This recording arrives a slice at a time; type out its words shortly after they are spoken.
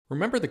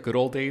Remember the good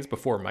old days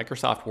before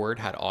Microsoft Word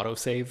had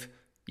autosave?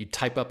 You'd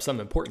type up some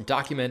important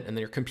document and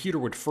then your computer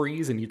would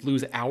freeze and you'd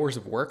lose hours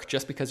of work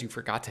just because you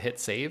forgot to hit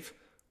save?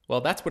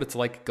 Well, that's what it's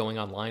like going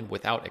online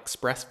without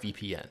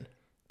ExpressVPN.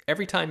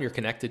 Every time you're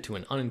connected to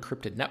an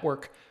unencrypted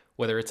network,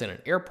 whether it's in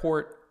an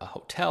airport, a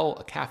hotel,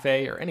 a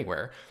cafe, or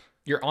anywhere,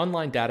 your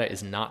online data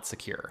is not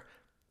secure.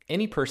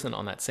 Any person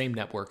on that same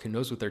network who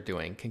knows what they're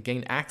doing can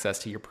gain access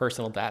to your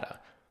personal data: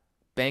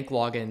 bank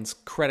logins,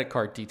 credit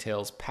card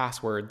details,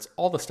 passwords,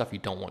 all the stuff you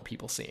don't want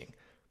people seeing.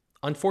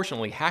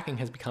 Unfortunately, hacking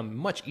has become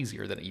much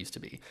easier than it used to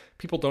be.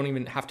 People don't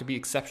even have to be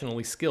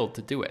exceptionally skilled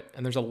to do it,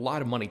 and there's a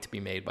lot of money to be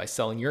made by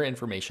selling your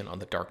information on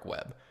the dark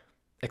web.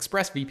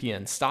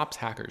 ExpressVPN stops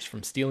hackers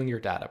from stealing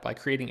your data by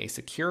creating a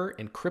secure,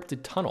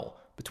 encrypted tunnel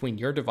between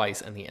your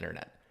device and the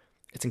internet.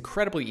 It's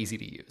incredibly easy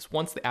to use.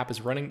 Once the app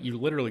is running, you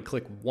literally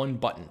click one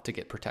button to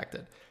get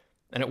protected.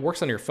 And it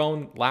works on your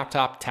phone,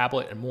 laptop,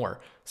 tablet, and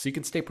more, so you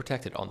can stay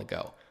protected on the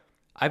go.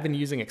 I've been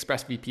using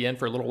ExpressVPN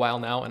for a little while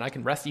now, and I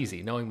can rest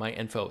easy knowing my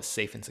info is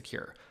safe and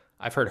secure.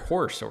 I've heard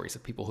horror stories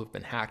of people who've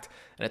been hacked,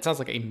 and it sounds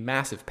like a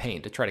massive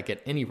pain to try to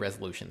get any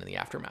resolution in the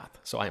aftermath,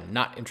 so I am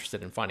not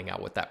interested in finding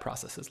out what that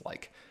process is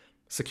like.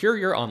 Secure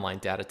your online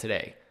data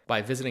today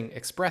by visiting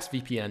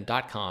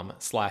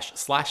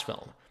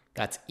expressvpn.com/film.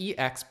 That's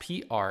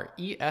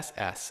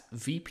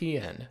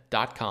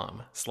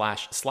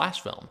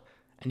expressvpn.com//film,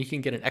 and you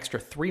can get an extra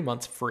 3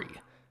 months free.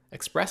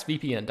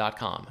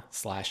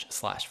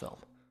 expressvpn.com//film.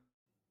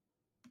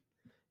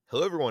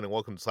 Hello, everyone, and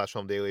welcome to Slash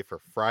Film Daily for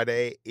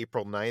Friday,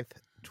 April 9th,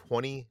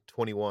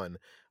 2021.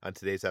 On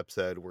today's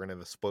episode, we're going to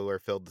have a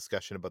spoiler-filled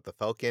discussion about The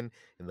Falcon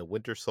and the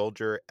Winter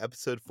Soldier,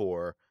 Episode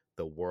 4,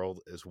 The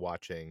World is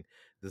Watching.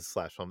 This is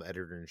Slash Film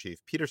Editor-in-Chief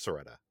Peter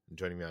Soretta, and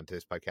joining me on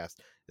today's podcast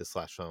is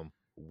Slash Film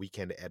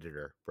Weekend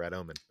Editor Brad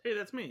Oman. Hey,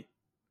 that's me.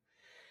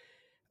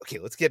 Okay,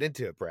 let's get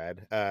into it,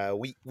 Brad.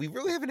 We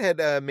really haven't had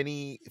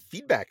many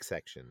feedback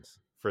sections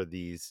for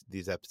these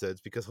episodes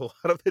because a lot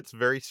of it's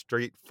very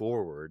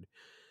straightforward.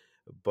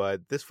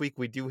 But this week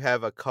we do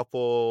have a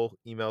couple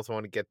emails I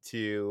want to get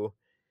to,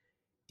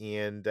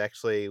 and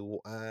actually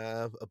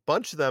a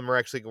bunch of them are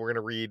actually we're going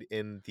to read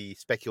in the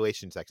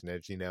speculation section.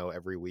 As you know,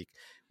 every week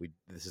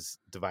this is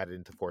divided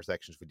into 4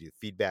 sections. We do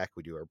feedback,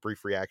 we do our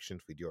brief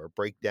reactions, we do our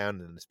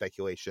breakdown, and the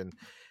speculation.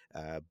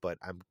 But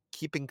I'm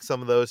keeping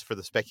some of those for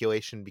the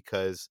speculation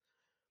because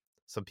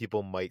some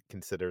people might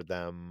consider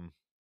them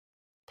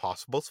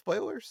possible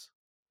spoilers,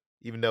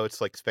 even though it's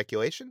like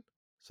speculation.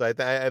 So I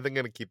think I'm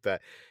going to keep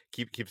that,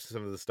 keep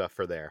some of the stuff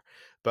for there.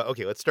 But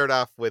okay, let's start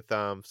off with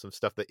some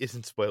stuff that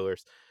isn't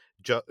spoilers.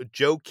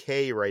 Joe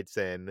K writes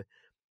in.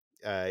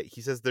 He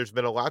says there's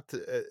been a lot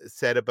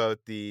said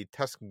about the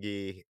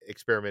Tuskegee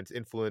experiment's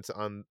influence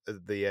on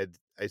the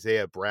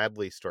Isaiah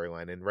Bradley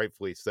storyline, and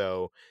rightfully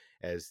so,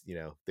 as you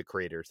know, the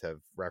creators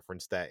have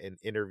referenced that in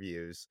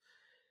interviews.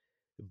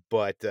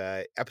 But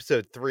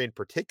episode 3 in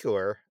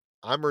particular,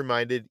 I'm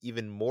reminded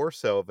even more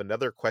so of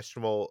another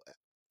questionable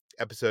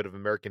episode of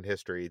American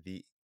history,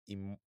 the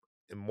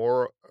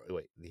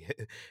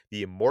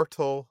the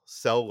immortal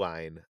cell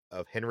line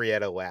of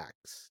Henrietta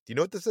Lacks. Do you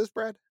know what this is,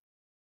 Brad?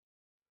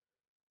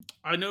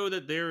 I know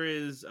that there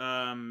is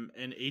an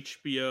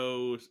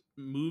HBO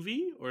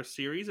movie or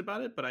series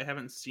about it, but I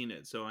haven't seen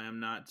it, so I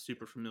am not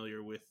super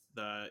familiar with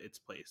its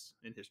place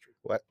in history.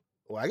 What?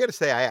 Well, I got to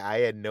say, I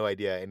had no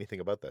idea anything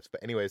about this.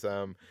 But anyways,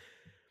 I'm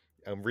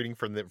reading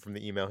from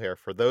the email here.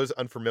 For those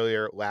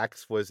unfamiliar,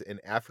 Lax was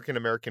an African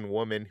American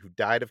woman who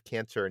died of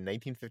cancer in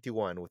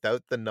 1951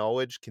 without the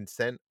knowledge,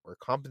 consent, or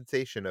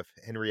compensation of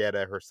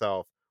Henrietta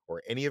herself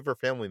or any of her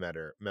family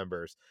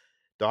members.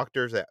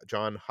 Doctors at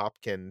Johns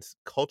Hopkins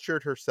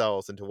cultured her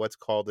cells into what's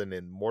called an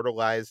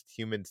immortalized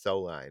human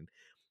cell line,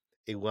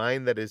 a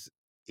line that is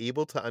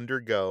able to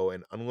undergo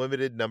an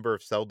unlimited number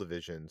of cell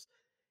divisions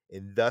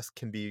and thus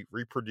can be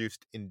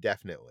reproduced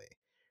indefinitely.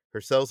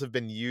 Her cells have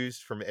been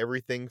used from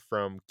everything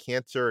from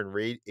cancer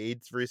and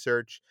AIDS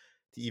research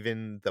to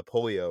even the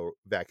polio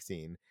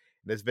vaccine,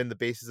 and has been the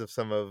basis of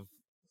some of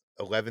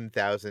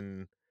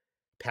 11,000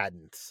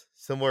 patents,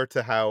 similar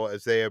to how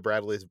Isaiah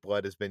Bradley's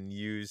blood has been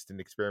used and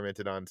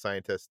experimented on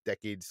scientists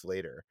decades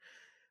later.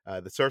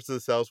 The source of the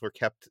cells were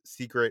kept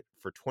secret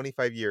for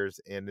 25 years,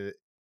 and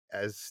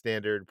as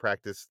standard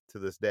practice to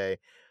this day,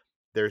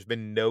 there's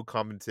been no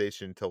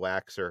compensation to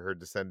Lax or her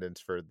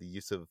descendants for the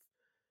use of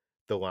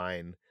the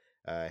line.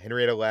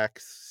 Henrietta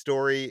Lack's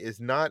story is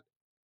not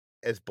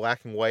as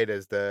black and white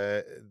as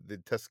the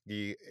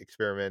Tuskegee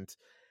experiment,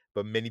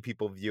 but many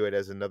people view it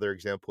as another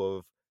example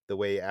of the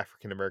way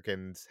African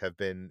Americans have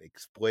been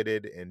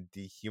exploited and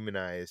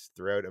dehumanized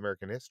throughout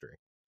American history.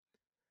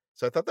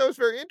 So I thought that was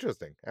very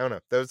interesting. I don't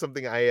know. That was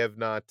something I have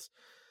not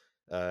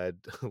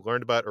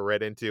learned about or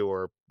read into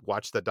or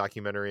watched that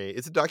documentary.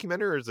 Is it a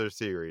documentary or is it a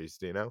series?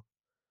 Do you know?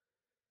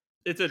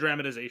 It's a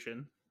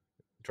dramatization.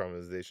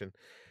 Dramatization.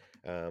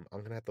 I'm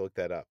gonna have to look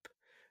that up.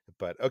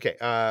 But okay,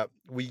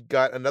 we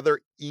got another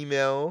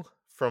email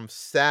from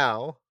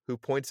Sal who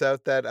points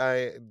out that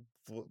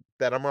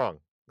I'm wrong,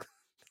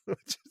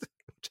 which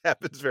which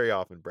happens very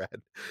often,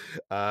 Brad.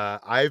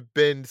 I've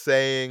been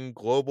saying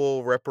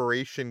Global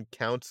Reparation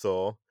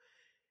Council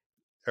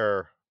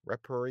or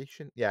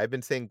Reparation. Yeah, I've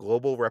been saying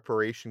Global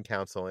Reparation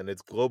Council, and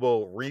it's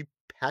Global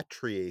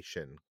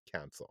Repatriation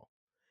Council.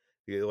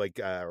 Yeah,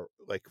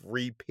 like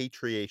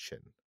repatriation.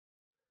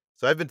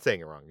 So I've been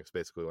saying it wrong. Is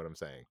basically what I'm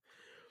saying.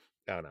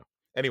 I don't know.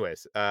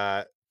 Anyways,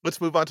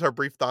 let's move on to our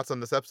brief thoughts on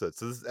this episode.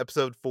 So this is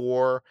episode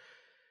 4.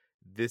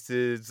 This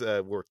is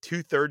we're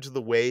 2/3 of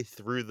the way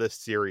through the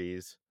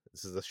series.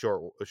 This is a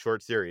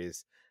short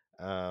series.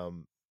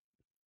 Um,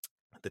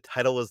 the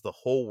title is "The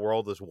Whole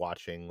World Is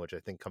Watching," which I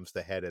think comes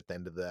to head at the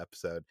end of the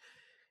episode,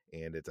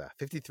 and it's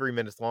 53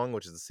 minutes long,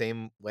 which is the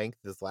same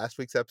length as last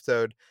week's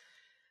episode.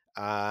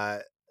 Uh,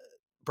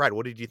 Brad,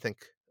 what did you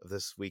think of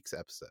this week's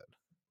episode?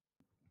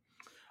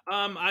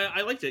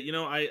 I liked it.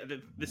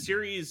 The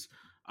series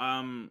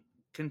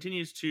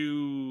continues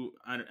to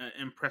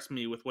impress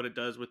me with what it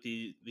does with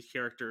the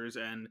characters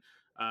and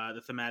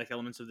the thematic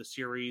elements of the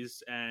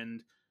series.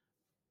 And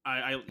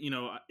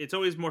it's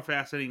always more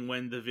fascinating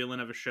when the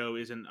villain of a show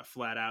isn't a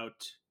flat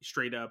out,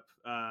 straight up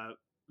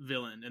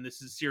villain. And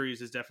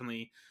series is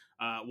definitely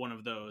one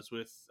of those.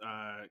 With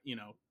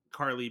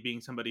Carly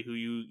being somebody who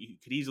you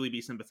could easily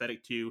be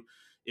sympathetic to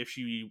if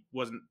she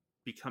wasn't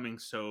becoming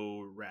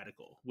so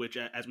radical, which,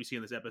 as we see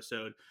in this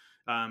episode,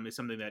 is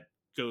something that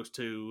goes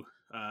to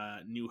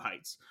new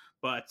heights.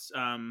 But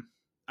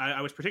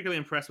I was particularly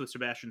impressed with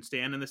Sebastian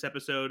Stan in this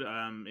episode.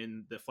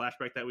 In the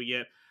flashback that we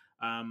get,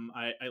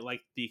 I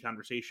like the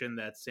conversation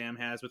that Sam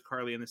has with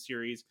Carly in the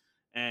series,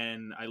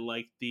 and I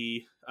like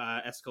the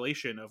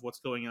escalation of what's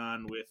going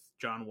on with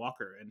John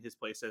Walker and his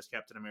place as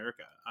Captain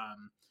America.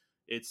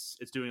 It's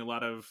doing a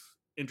lot of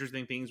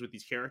interesting things with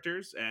these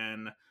characters,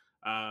 and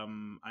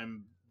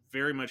I'm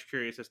very much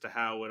curious as to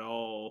how it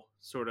all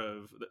sort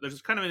of.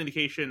 There's kind of an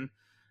indication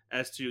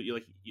as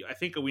to I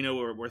think we know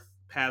where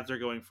paths are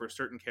going for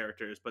certain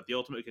characters, but the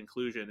ultimate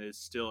conclusion is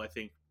still, I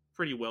think,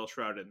 pretty well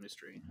shrouded in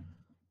mystery.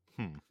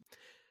 Hmm.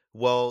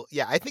 Well,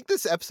 yeah, I think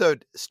this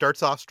episode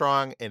starts off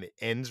strong and it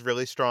ends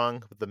really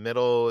strong. The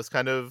middle is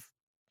kind of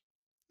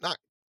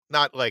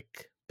not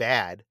like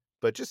bad,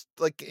 but just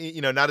like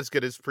not as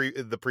good as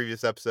the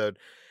previous episode.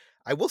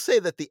 I will say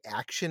that the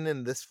action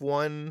in this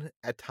one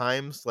at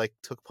times like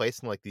took place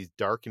in like these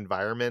dark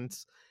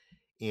environments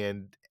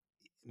and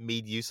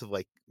made use of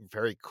like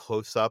very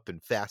close up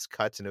and fast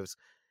cuts, and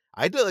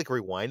I had to like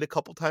rewind a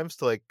couple times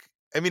to like.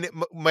 I mean, it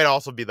might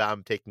also be that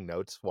I'm taking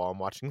notes while I'm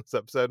watching this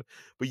episode,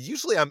 but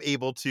usually I'm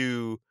able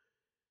to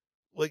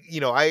like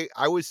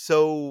I was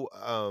so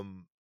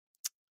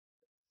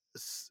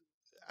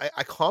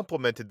I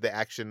complimented the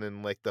action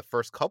in like the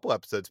first couple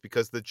episodes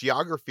because the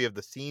geography of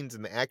the scenes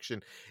and the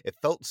action, it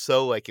felt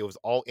so like it was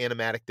all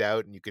animatic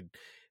out and you could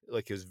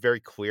like it was very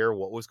clear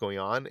what was going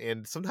on.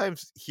 And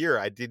sometimes here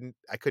I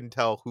couldn't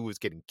tell who was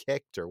getting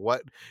kicked or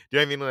what. Do you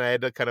know what I mean? And I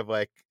had to kind of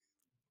like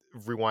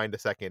rewind a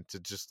second to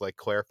just like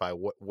clarify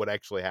what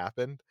actually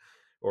happened,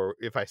 or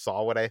if I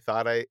saw what I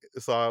thought I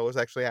saw was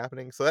actually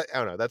happening. So I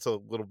don't know, that's a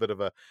little bit of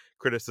a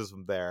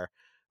criticism there.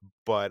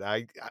 But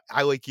I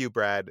like you,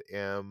 Brad,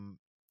 am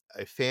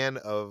a fan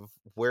of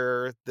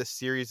where this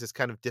series is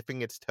kind of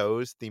dipping its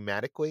toes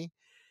thematically.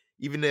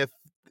 Even if,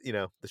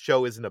 the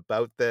show isn't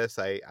about this,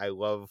 I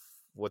love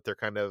what they're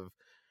kind of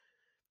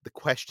the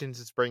questions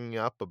it's bringing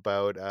up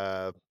about,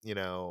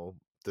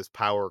 does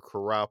power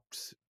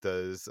corrupt?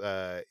 Does,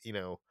 uh,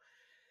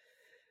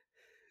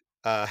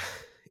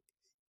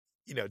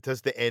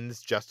 does the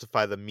ends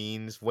justify the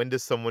means? When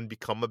does someone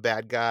become a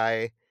bad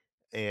guy?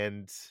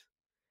 And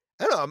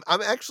I don't know.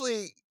 I'm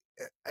actually,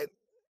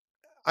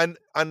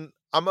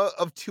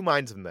 of two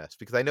minds in this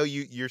because I know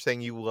you're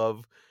saying you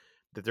love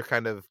that they're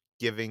kind of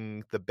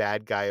giving the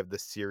bad guy of the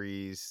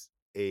series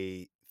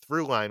a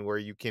through line where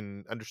you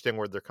can understand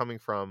where they're coming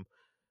from,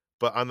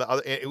 but on the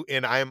other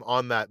and I'm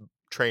on that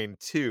train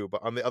too,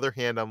 but on the other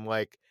hand I'm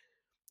like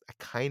I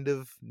kind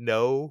of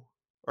know,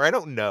 or I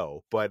don't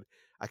know, but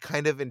I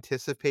kind of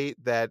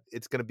anticipate that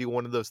it's going to be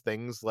one of those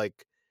things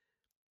like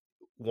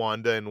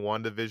Wanda and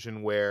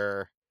WandaVision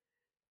where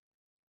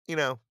you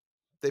know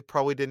they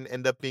probably didn't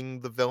end up being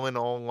the villain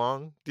all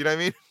along. Do you know what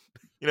I mean?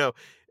 You know,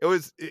 it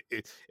was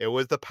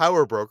the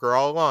power broker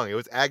all along. It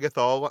was Agatha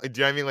all along. Do you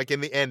know what I mean? Like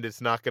in the end,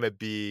 it's not going to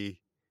be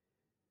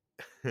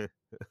I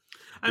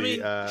the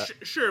mean,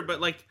 sure, but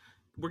like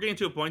we're getting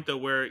to a point though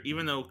where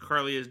even though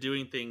Carly is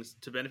doing things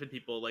to benefit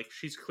people, like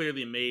she's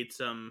clearly made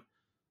some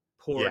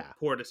yeah.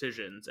 poor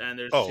decisions, and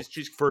Oh,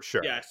 she's for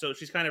sure. yeah, so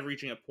she's kind of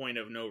reaching a point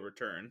of no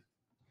return.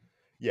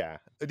 Yeah.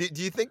 Do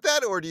you think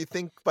that, or do you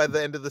think by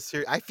the end of the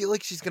series, I feel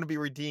like she's going to be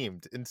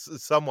redeemed and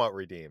somewhat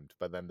redeemed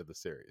by the end of the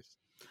series?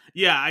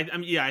 Yeah,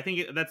 I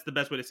think that's the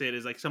best way to say it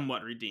is like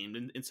somewhat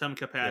redeemed in some Yeah.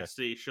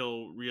 capacity.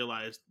 She'll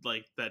realize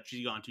like that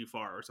she's gone too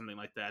far or something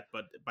like that,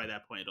 but by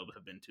that point it'll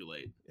have been too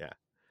late. Yeah.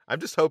 I'm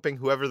just hoping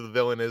whoever the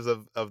villain is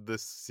of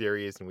this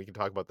series, and we can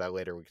talk about that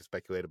later. We can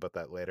speculate about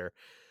that later.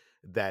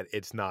 That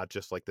it's not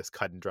just like this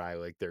cut and dry,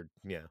 like they're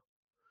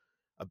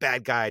a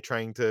bad guy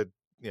trying to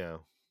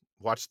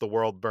watch the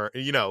world burn.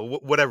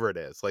 Whatever it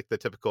is, like the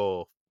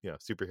typical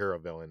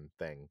superhero villain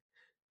thing.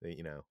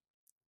 you know,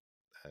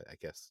 I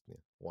guess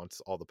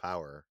wants all the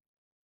power.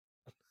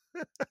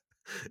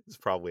 It's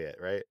probably it,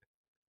 right?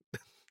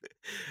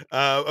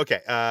 Okay,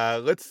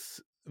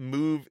 let's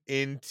move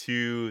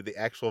into the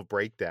actual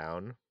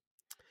breakdown.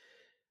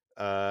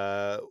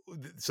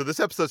 So this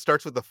episode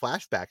starts with the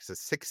flashbacks to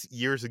 6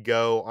 years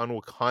ago on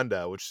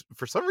Wakanda, which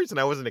for some reason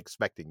I wasn't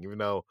expecting, even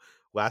though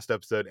last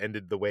episode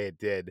ended the way it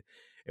did.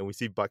 And we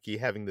see Bucky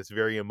having this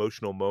very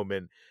emotional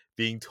moment,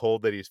 being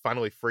told that he's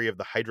finally free of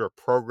the Hydra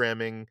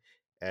programming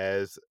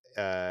as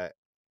uh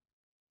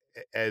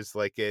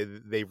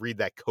they read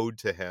that code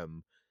to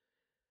him.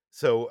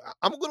 So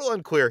I'm a little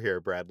unclear here,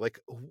 Brad. Like,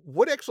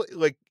 what actually,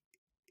 like,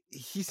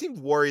 he seemed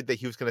worried that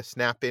he was going to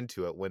snap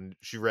into it when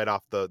she read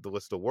off the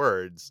list of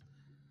words,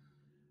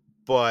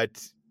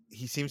 but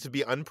he seems to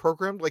be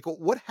unprogrammed. Like,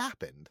 what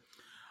happened?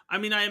 I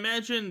mean, I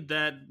imagine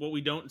that what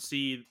we don't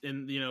see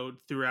in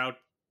throughout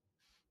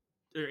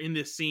or in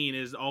this scene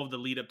is all of the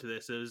lead up to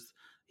this is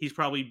he's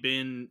probably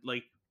been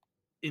like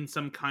in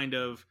some kind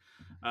of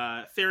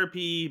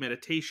therapy,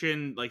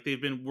 meditation. Like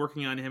they've been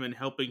working on him and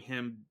helping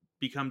him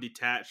become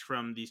detached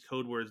from these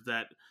code words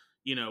that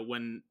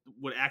when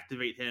would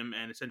activate him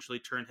and essentially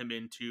turn him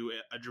into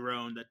a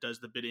drone that does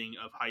the bidding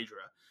of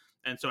Hydra.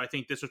 And so I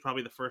think this was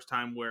probably the first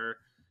time where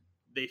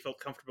they felt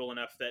comfortable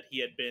enough that he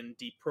had been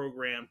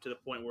deprogrammed to the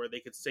point where they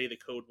could say the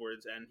code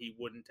words and he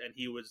wouldn't, and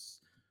he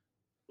was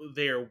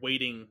there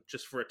waiting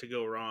just for it to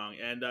go wrong.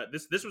 And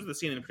this was the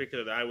scene in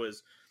particular that I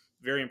was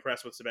very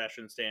impressed with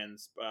Sebastian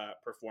Stan's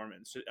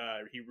performance.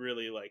 He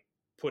really like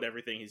put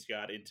everything he's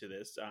got into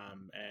this,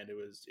 and it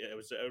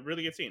was a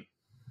really good scene.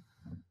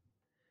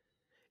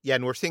 Yeah,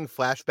 and we're seeing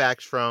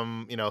flashbacks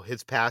from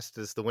his past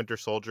as the Winter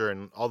Soldier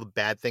and all the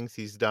bad things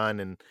he's done,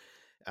 and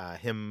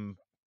him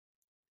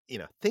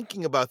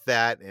thinking about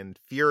that and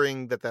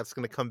fearing that that's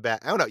going to come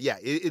back. I don't know. Yeah,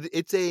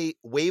 it's a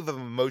wave of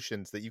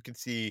emotions that you can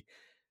see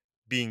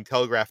being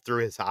telegraphed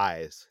through his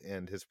eyes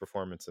and his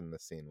performance in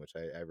this scene, which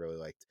I really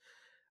liked.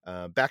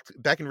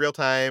 Back in real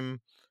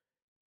time,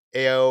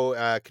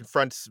 AO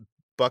confronts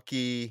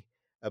Bucky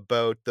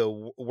about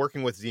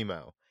working with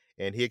Zemo,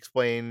 and he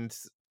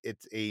explains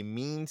it's a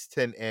means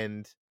to an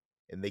end,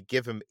 and they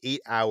give him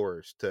 8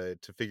 hours to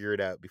figure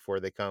it out before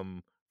they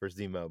come for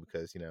Zemo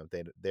because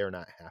they're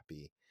not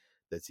happy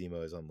that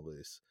Zemo is on the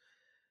loose.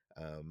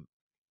 Um,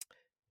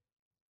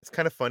 it's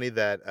kind of funny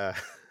that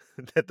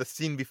that the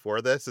scene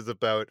before this is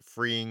about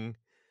freeing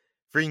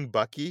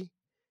Bucky,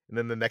 and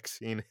then the next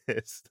scene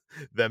is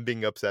them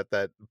being upset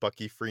that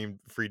Bucky freed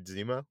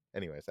Zemo.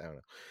 Anyways, I don't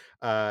know.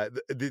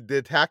 The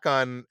attack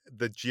on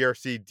the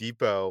GRC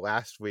depot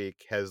last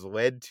week has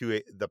led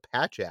to the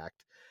Patch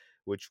Act,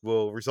 which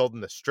will result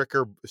in the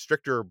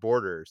stricter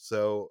borders.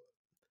 So,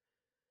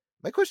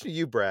 my question to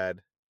you,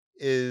 Brad,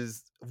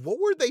 is what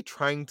were they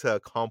trying to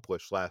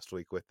accomplish last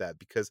week with that?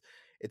 Because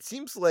it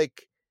seems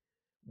like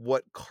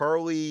what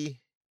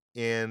Carly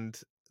and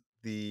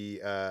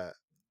the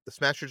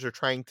Smashers are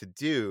trying to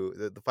do,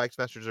 the Flag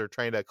Smashers are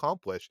trying to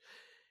accomplish,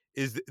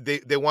 is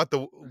they want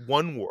the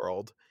one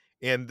world,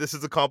 and this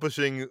is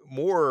accomplishing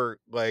more,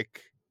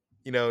 like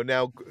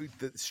now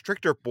the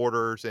stricter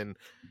borders, and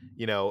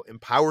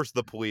empowers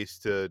the police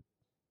to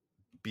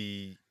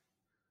be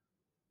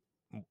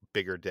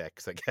bigger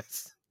dicks, I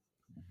guess.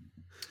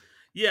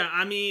 Yeah,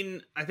 I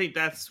mean, I think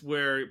that's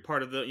where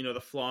part of the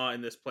the flaw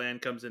in this plan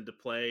comes into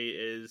play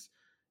is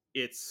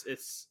it's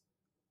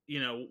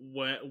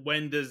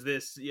when does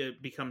this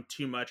become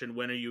too much, and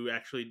when are you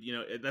actually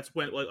that's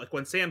when like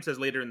when Sam says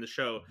later in the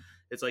show,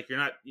 it's like you're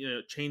not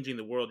changing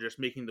the world, you're just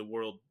making the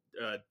world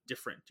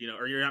different,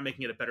 or you're not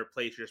making it a better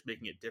place, you're just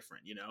making it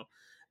different,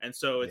 and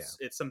so Yeah.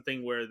 it's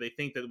something where they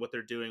think that what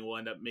they're doing will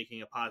end up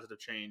making a positive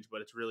change, but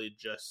it's really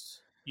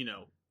just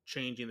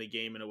changing the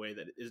game in a way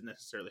that isn't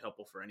necessarily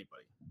helpful for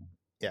anybody.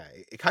 Yeah,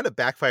 it kind of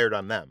backfired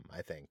on them,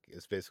 I think,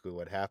 is basically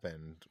what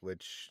happened,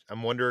 which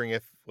I'm wondering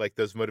if like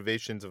those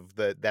motivations of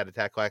that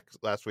attack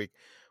last week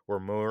were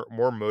more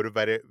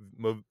motivated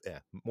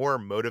more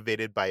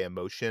motivated by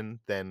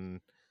emotion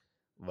than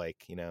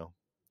like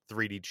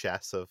 3D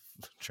chess of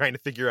trying to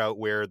figure out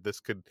where this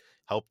could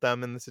help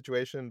them in the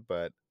situation.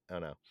 But I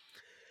don't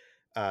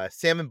know.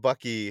 Sam and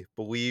Bucky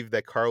believe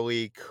that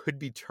Carly could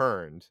be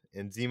turned,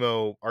 and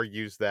Zemo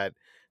argues that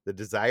the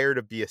desire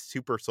to be a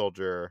super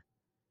soldier,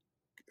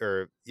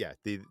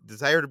 the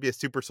desire to be a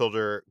super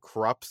soldier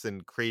corrupts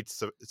and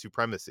creates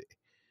supremacy.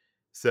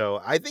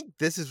 So I think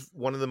this is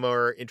one of the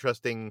more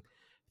interesting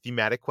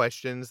thematic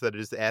questions that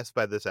is asked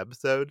by this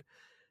episode,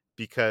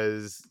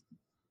 because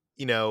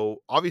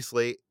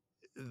obviously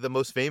the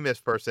most famous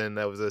person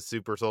that was a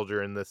super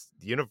soldier in this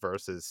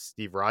universe is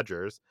Steve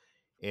Rogers,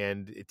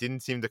 and it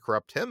didn't seem to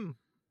corrupt him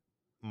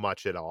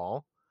much at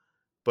all.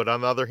 But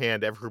on the other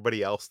hand,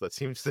 everybody else that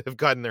seems to have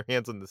gotten their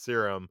hands on the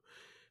serum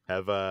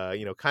have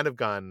kind of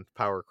gone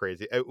power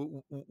crazy.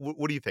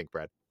 What do you think,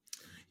 Brad?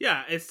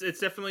 Yeah, it's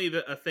definitely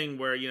a thing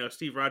where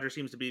Steve Rogers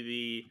seems to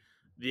be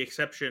the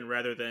exception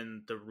rather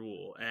than the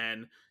rule,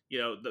 and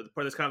the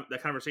part of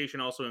that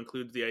conversation also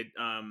includes the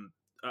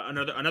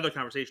another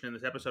conversation in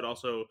this episode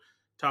also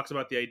talks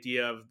about the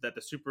idea of that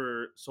the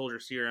super soldier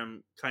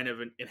serum kind of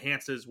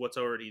enhances what's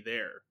already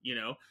there, you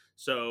know.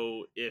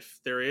 So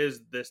if there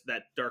is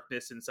that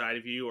darkness inside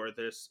of you, or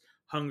this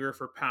hunger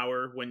for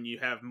power, when you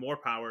have more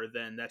power,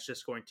 then that's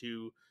just going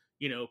to,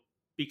 you know,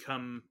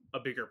 become a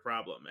bigger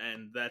problem.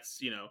 And that's,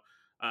 you know,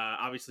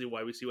 obviously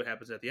why we see what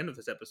happens at the end of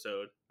this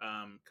episode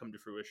come to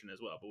fruition as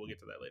well, but we'll get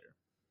to that later.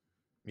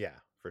 Yeah,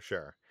 for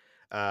sure.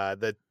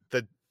 The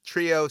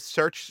trio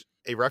search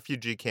a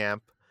refugee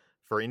camp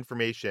for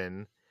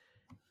information,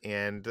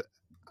 and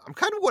I'm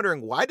kind of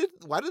wondering why did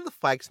the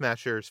Flag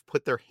Smashers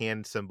put their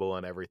hand symbol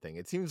on everything?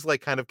 It seems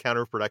like kind of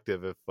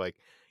counterproductive if, like,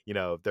 you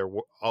know, they're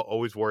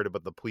always worried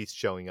about the police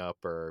showing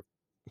up or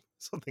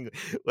something.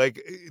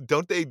 Like,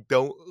 don't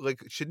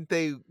like, shouldn't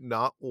they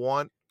not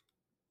want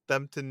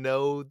them to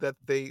know that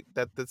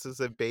this is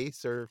a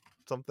base or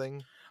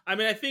something? I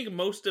mean, I think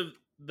most of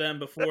them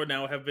before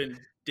now have been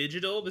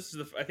digital.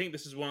 I think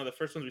this is one of the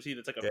first ones we see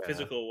that's like a Yeah,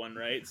 physical one,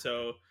 right?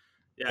 So,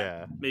 yeah,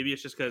 yeah. maybe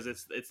it's just because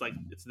it's like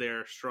it's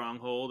their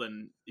stronghold,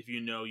 and if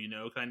you know, you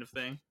know, kind of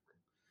thing.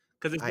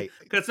 I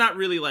Because it's not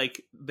really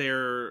like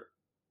their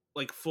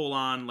like full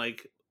on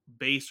like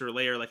base or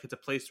layer. Like it's a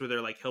place where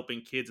they're like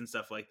helping kids and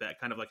stuff like that,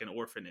 kind of like an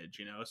orphanage,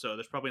 you know. So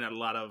there's probably not a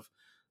lot of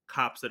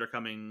cops that are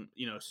coming,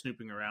 you know,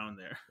 snooping around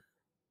there.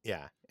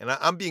 Yeah, and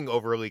I'm being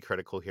overly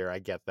critical here. I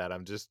get that.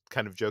 I'm just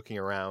kind of joking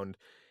around,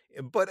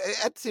 but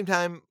at the same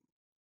time,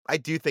 I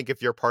do think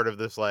if you're part of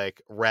this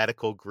like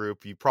radical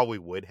group, you probably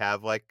would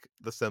have like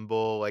the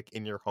symbol like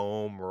in your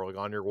home or like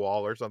on your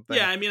wall or Yeah, something.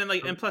 I mean, and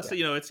like, and plus, Yeah,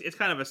 you know, it's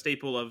kind of a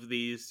staple of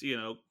these, you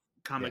know, yeah.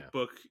 comic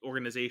book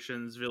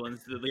organizations,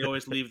 villains. That They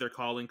always leave their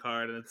calling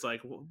card, and it's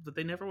like, well, that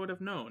they never would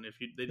have known if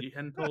you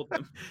hadn't told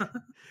them.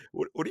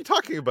 What are you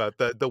talking about?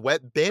 The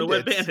wet The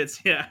Wet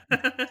bandits, Bandits, yeah.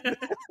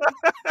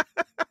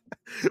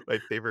 my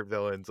favorite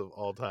villains of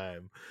all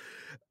time.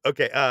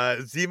 Okay,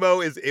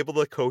 Zemo is able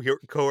to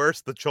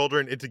coerce the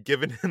children into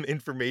giving him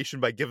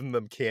information by giving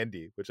them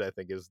candy, which I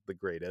think is the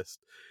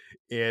greatest.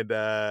 And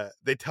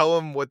they tell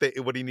him what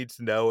he needs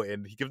to know,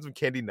 and he gives them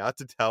candy not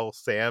to tell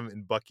Sam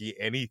and Bucky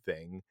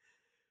anything,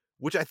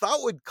 which I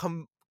thought would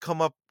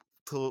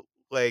to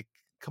like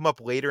come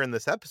up later in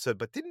this episode,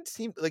 but didn't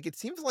seem like. It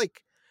seems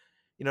like,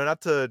 you know, not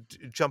to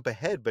jump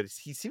ahead, but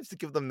he seems to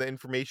give them the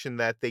information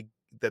that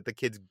the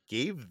kids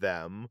gave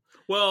them.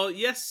 Well,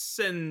 yes,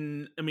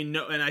 and I mean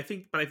no, and I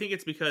think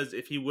it's because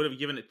if he would have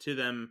given it to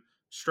them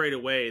straight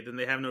away, then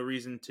they have no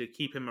reason to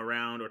keep him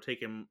around or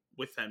take him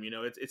with them. You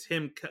know, it's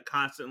him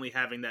constantly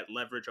having that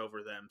leverage over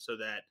them, so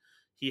that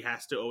he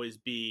has to always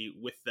be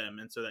with them,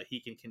 and so that he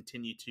can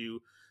continue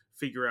to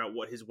figure out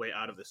what his way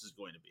out of this is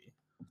going to be.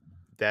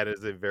 That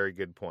is a very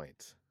good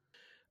point.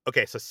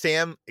 Okay, so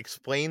Sam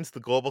explains the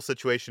global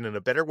situation in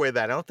a better way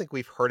that I don't think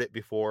we've heard it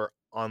before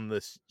on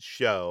this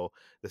show.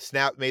 The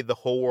snap made the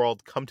whole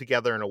world come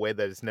together in a way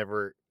that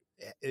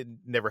it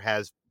never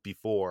has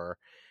before.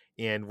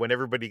 And when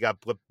everybody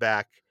got blipped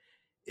back,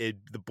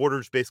 the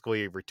borders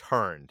basically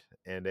returned,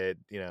 and it,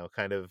 you know,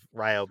 kind of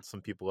riled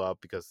some people up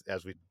because,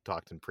 as we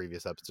talked in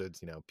previous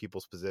episodes, you know,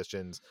 people's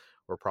positions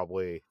were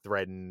probably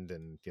threatened,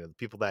 and, you know, the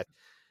people that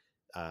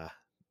uh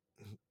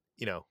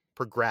you know,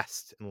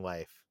 progressed in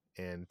life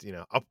and, you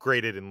know,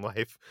 upgraded in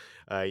life,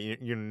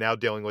 you're now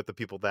dealing with the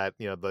people that,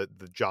 you know,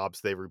 the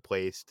jobs they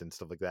replaced and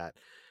stuff like that.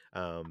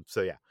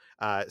 So yeah,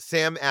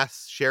 Sam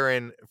asks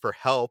Sharon for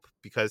help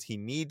because he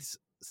needs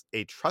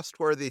a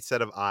trustworthy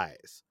set of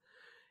eyes.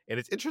 And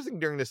it's interesting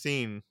during the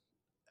scene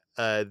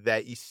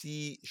that you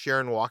see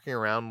Sharon walking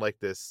around like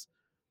this,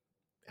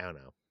 I don't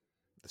know,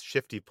 this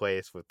shifty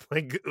place with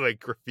like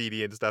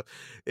graffiti and stuff.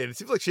 And it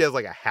seems like she has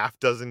like a half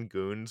dozen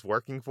goons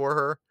working for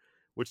her,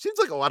 which seems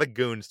like a lot of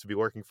goons to be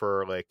working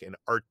for like an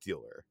art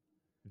dealer.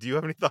 Do you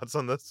have any thoughts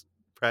on this,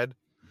 Fred?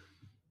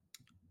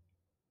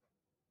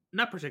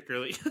 Not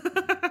particularly.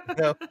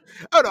 No.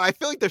 Oh no, I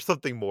feel like there's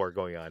something more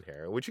going on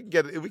here, which we can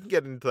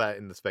get into that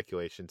in the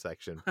speculation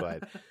section,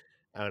 but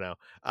I don't know.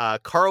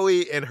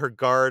 Carly and her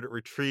guard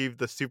retrieved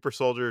the super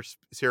soldier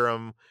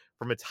serum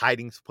from its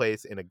hiding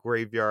place in a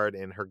graveyard,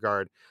 and her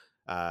guard,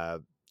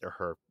 or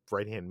her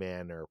right hand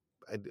man, or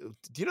do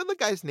you know the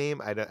guy's name?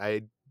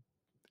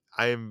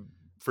 I'm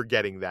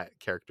forgetting that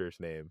character's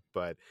name,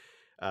 but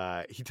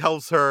he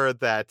tells her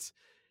that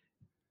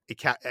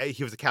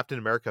he was a Captain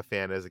America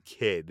fan as a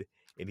kid,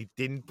 and he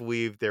didn't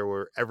believe there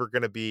was never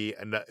going to be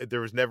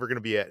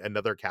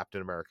another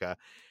Captain America,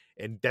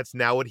 and that's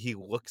now what he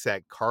looks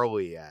at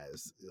Carly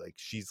as. Like,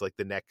 she's like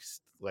the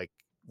next like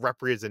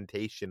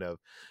representation of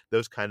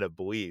those kind of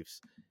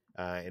beliefs.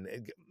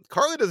 And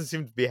Carly doesn't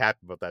seem to be happy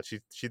about that.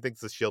 She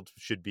thinks the shield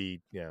should be,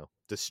 you know,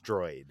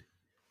 destroyed.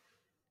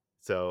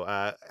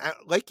 So,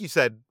 like you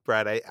said,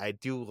 Brad, I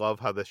do love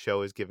how the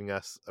show is giving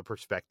us a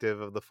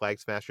perspective of the Flag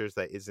Smashers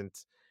that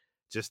isn't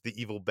just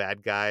the evil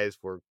bad guys.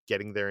 We're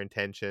getting their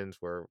intentions.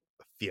 We're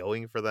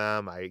feeling for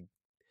them. I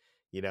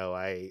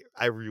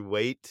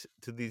relate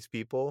to these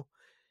people,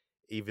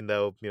 even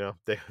though, you know,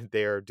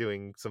 they are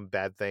doing some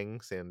bad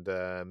things, and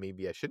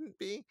maybe I shouldn't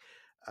be.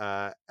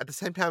 At the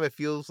same time, it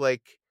feels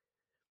like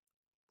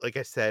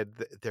I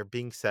said, they're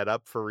being set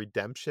up for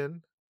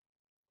redemption.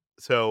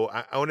 So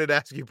I wanted to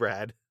ask you,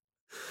 Brad.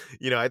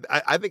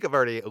 I think I've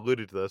already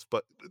alluded to this,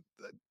 but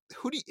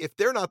if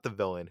they're not the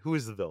villain, who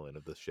is the villain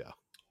of this show?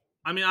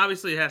 I mean,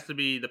 obviously, it has to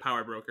be the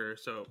power broker.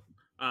 So,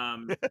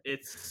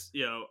 it's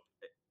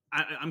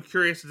I'm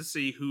curious to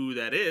see who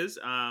that is,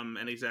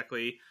 and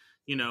exactly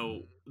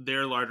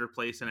their larger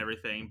place and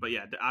everything. But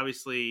yeah,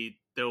 obviously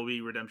there will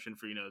be redemption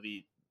for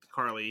the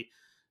Carly,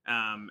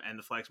 and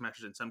the Flag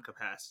Smashers in some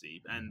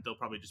capacity, and they'll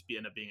probably just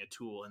end up being a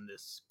tool in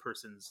this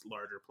person's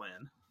larger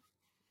plan.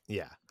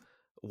 Yeah.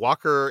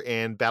 Walker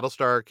and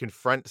Battlestar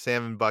confront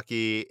Sam and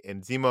Bucky,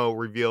 and Zemo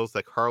reveals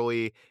that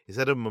Carly is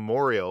at a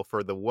memorial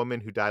for the woman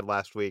who died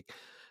last week.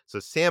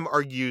 So Sam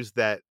argues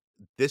that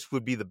this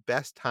would be the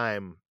best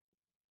time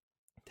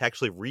to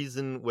actually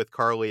reason with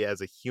Carly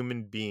as a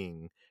human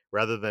being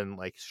rather than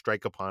like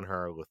strike upon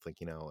her with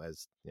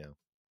as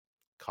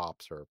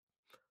cops or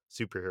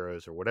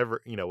superheroes or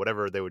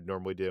whatever they would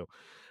normally do.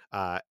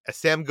 As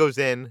Sam goes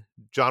in,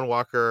 John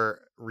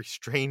Walker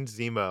restrains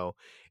Zemo,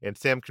 and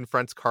Sam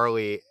confronts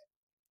Carly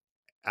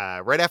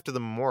right after the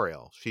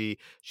memorial. She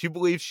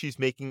believes she's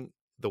making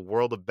the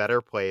world a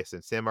better place,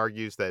 and Sam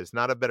argues that it's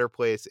not a better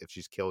place if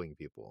she's killing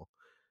people.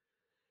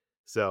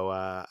 So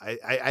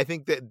I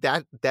think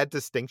that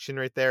distinction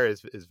right there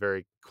is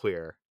very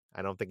clear.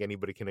 I don't think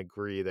anybody can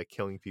agree that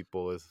killing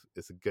people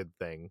is a good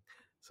thing.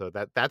 So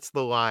that's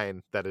the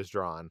line that is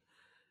drawn.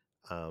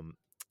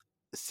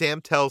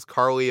 Sam tells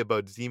Carly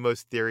about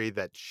Zemo's theory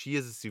that she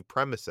is a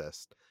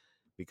supremacist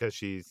because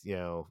she's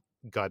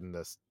gotten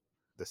the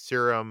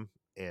serum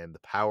and the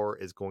power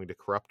is going to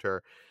corrupt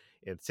her.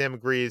 And Sam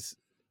agrees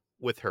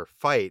with her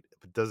fight,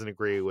 but doesn't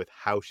agree with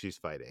how she's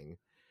fighting.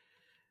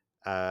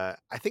 I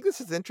think this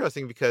is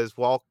interesting because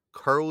while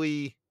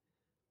Carly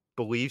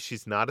believes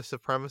she's not a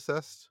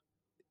supremacist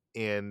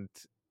and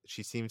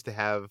she seems to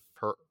have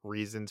her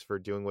reasons for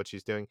doing what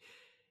she's doing,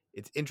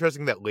 it's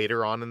interesting that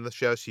later on in the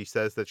show she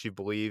says that she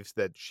believes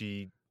that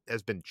she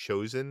has been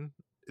chosen.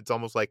 It's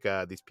almost like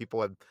these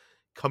people have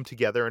come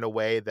together in a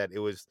way that it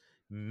was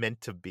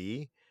meant to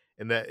be,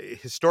 and that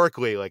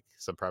historically, like,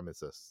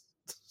 supremacists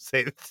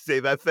say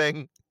that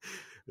thing.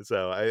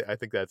 So I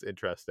think that's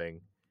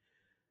interesting.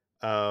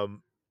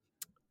 John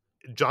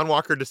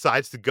Walker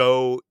decides to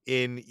go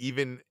in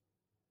even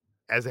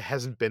as it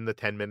hasn't been the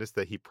 10 minutes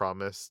that he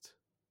promised.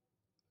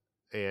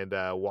 And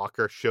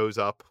Walker shows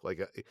up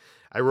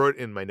I wrote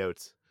in my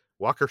notes,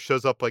 Walker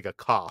shows up like a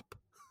cop.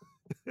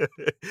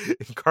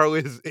 And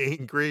Carly is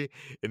angry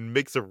and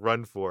makes a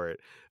run for it.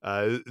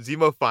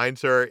 Zemo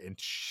finds her and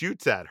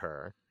shoots at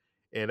her.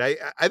 And I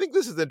think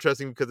this is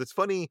interesting because it's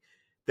funny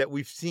that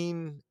we've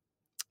seen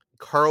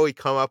Carly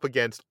come up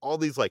against all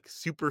these like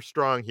super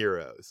strong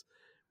heroes.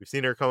 We've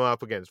seen her come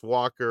up against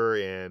Walker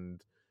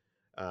and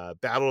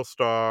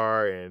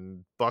Battlestar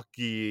and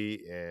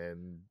Bucky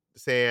and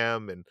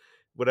Sam and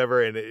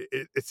whatever. And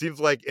it seems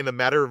like in a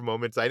matter of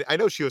moments, I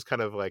know she was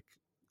kind of like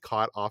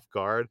caught off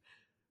guard,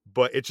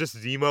 but it's just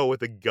Zemo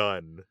with a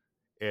gun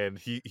and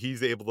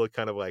he's able to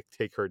kind of like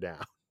take her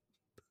down.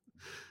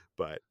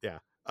 But yeah.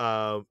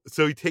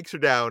 So he takes her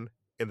down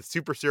and the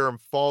super serum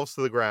falls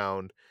to the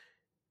ground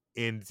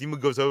and Zemo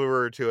goes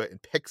over to it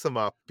and picks them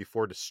up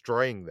before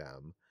destroying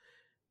them.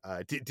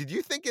 Did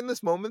you think in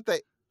this moment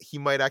that he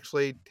might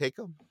actually take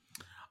them?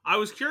 I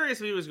was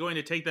curious if he was going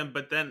to take them,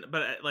 but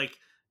like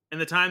in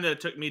the time that it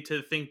took me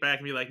to think back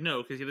and be like,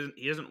 no, because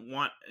he doesn't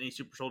want any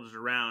super soldiers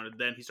around. And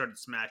then he started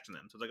smashing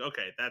them. So it's like,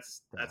 okay,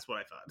 that's what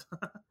I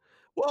thought.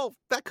 Well,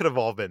 that could have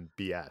all been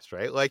BS,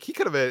 right? Like he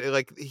could have been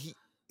like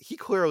he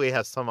clearly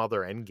has some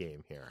other end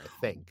game here, I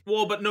think.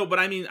 Well, but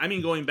I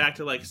mean going back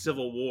to like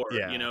Civil War,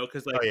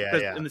 because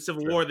in the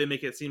Civil War they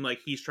make it seem like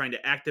he's trying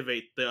to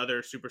activate the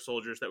other super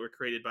soldiers that were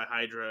created by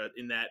Hydra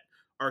in that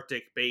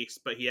Arctic base,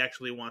 but he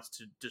actually wants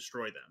to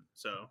destroy them.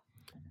 So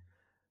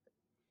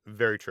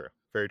very true.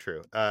 Very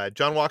true.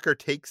 John Walker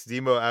takes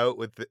Zemo out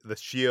with the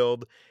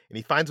shield, and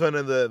he finds one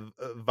of the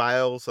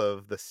vials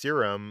of the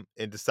serum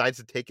and decides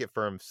to take it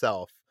for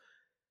himself.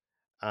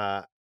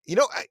 I'm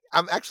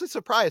actually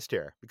surprised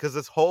here because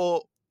this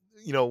whole,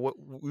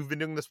 we've been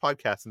doing this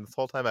podcast, and this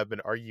whole time I've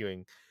been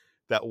arguing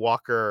that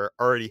Walker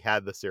already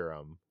had the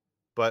serum,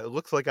 but it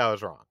looks like I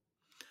was wrong.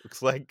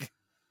 Looks like.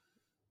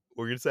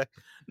 What were you gonna say?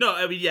 No,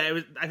 I mean, yeah, it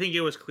was. I think it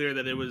was clear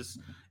that it was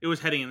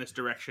heading in this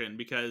direction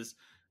because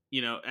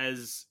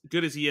as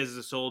good as he is as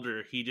a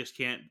soldier, he just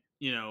can't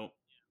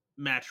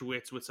match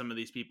wits with some of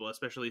these people,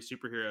 especially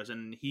superheroes.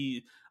 And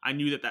I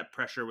knew that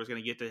pressure was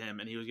going to get to him,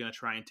 and he was going to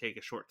try and take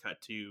a shortcut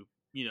to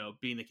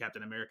being the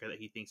Captain America that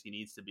he thinks he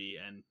needs to be,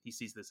 and he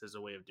sees this as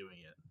a way of doing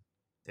it.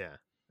 Yeah,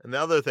 and the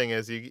other thing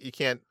is he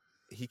can't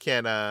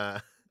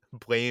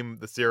blame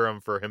the serum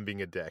for him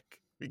being a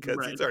dick because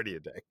he's already a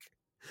dick.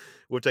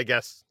 Which I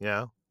guess,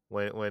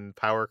 when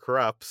power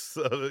corrupts,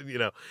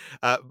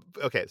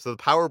 okay, so the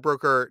power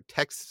broker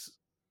texts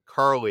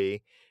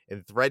Carly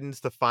and threatens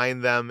to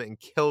find them and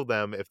kill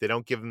them if they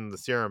don't give them the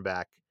serum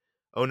back.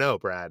 Oh no,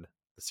 Brad,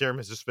 the serum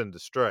has just been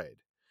destroyed.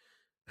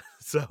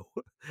 So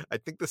I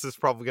think this is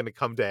probably going to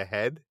come to a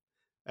head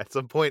at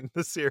some point in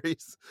the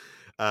series.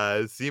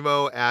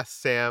 Zemo asks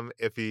Sam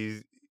if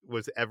he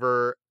was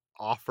ever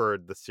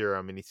offered the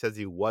serum, and he says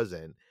he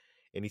wasn't.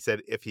 And he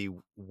said if he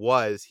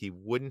was, he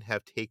wouldn't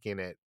have taken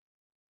it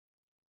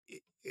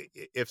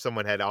if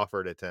someone had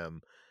offered it to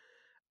him.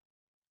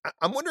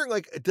 I'm wondering,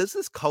 like, does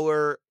this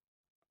color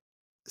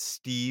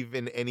Steve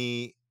in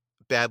any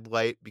bad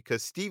light?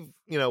 Because Steve,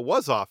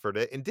 was offered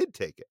it and did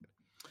take it.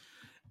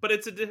 But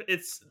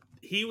it's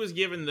he was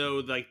given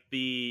though like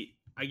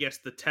I guess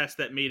the test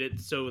that made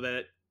it so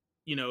that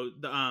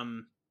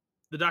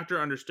the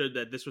doctor understood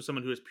that this was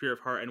someone who was pure of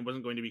heart and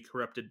wasn't going to be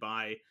corrupted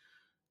by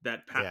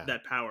that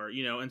power,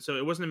 and so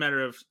it wasn't a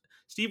matter of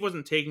Steve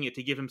wasn't taking it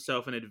to give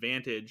himself an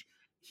advantage.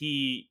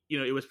 He,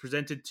 it was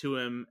presented to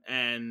him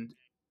and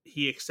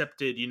he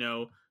accepted,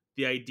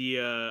 the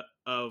idea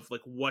of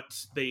like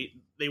what they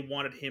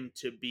wanted him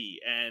to be.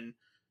 And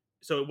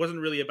so it wasn't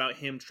really about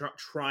him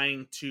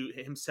trying to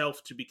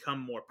himself to become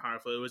more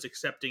powerful. It was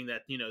accepting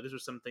that this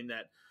was something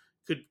that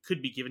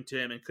could be given to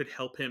him and could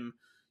help him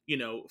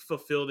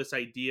fulfill this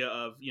idea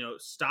of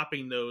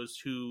stopping those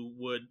who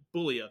would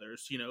bully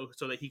others,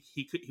 so that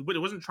he could he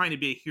wasn't trying to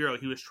be a hero,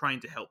 he was trying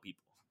to help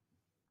people.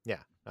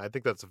 Yeah, I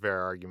think that's a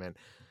fair argument.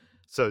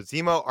 So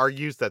Zemo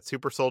argues that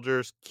super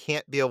soldiers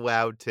can't be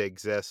allowed to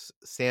exist.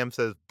 Sam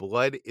says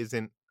blood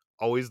isn't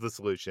always the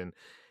solution,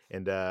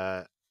 and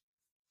I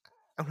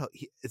don't know.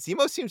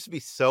 Zemo seems to be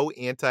so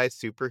anti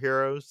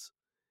superheroes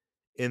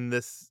in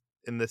this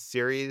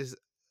series.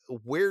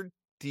 Where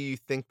do you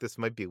think this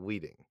might be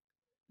leading?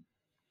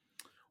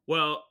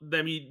 Well,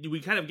 I mean,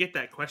 we kind of get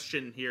that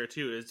question here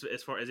too,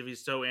 as far as if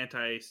he's so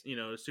anti,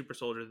 super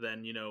soldier,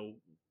 then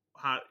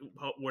how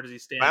where does he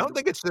stand? I don't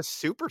think it's just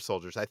super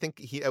soldiers. I think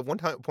he at one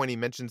point he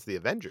mentions the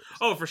Avengers.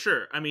 Oh, for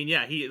sure. I mean,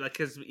 yeah, he like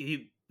because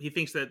he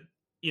thinks that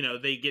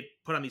they get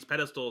put on these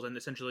pedestals and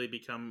essentially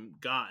become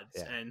gods,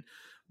 Yeah. and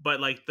but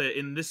like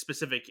in this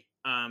specific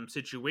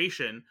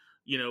situation,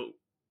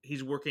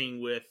 he's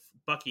working with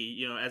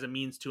Bucky, as a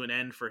means to an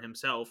end for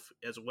himself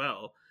as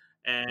well.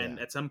 And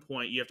Yeah. at some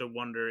point, you have to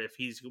wonder if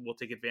will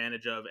take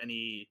advantage of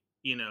any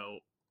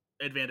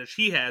advantage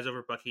he has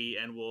over Bucky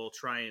and will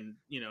try and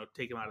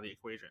take him out of the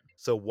equation.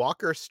 So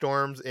Walker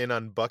storms in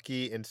on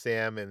Bucky and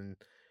Sam, and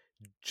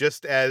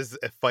just as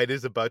a fight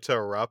is about to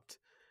erupt,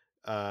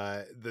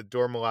 the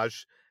Dora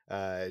Milaje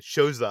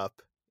shows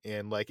up,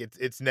 and like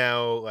it's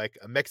now like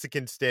a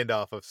Mexican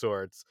standoff of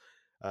sorts.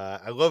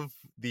 I love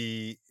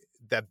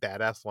that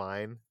badass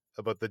line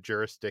about the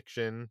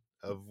jurisdiction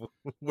of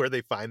where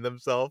they find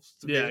themselves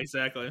to Yeah, be.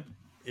 exactly.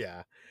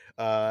 Yeah.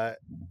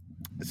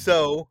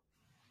 So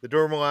the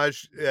Dora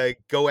Milaje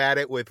go at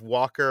it with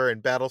Walker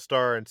and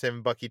Battlestar, and Sam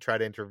and Bucky try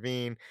to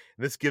intervene.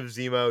 And this gives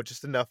Zemo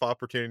just enough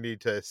opportunity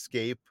to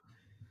escape.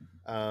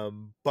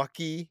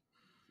 Bucky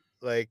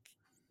like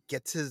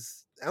gets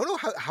his, I don't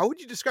know, how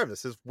would you describe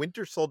this? His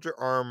Winter Soldier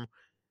arm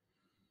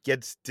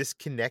gets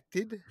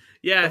disconnected.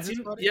 Yeah, from his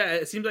body?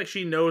 it seems like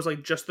she knows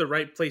like just the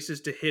right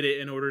places to hit it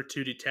in order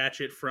to detach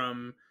it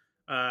from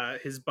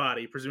his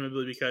body,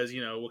 presumably because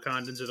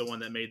Wakandans are the one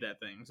that made that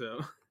thing.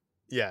 So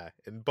Yeah,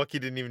 and Bucky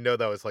didn't even know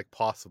that was like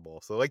possible.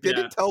 So like they Yeah.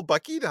 didn't tell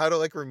Bucky how to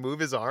like remove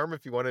his arm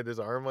if he wanted his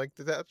arm like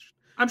detached.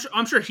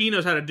 I'm sure he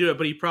knows how to do it,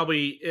 but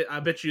I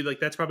bet you like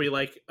that's probably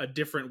like a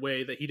different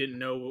way that he didn't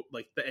know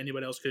like that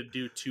anyone else could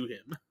do to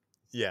him.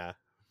 Yeah,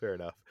 fair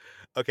enough.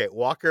 Okay,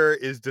 Walker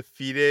is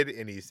defeated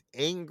and he's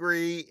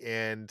angry,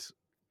 and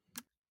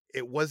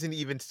it wasn't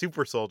even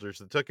super soldiers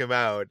that took him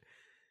out.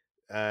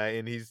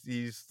 And he's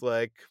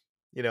like,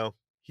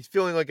 he's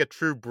feeling like a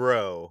true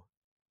bro,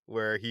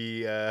 where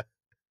he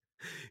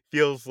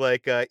feels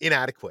like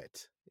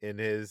inadequate in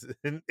his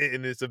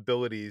in his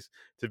abilities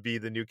to be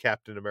the new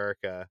Captain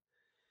America.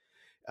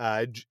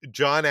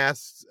 John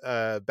asks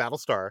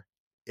Battlestar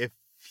if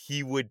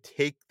he would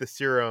take the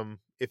serum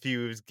if he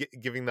was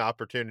giving the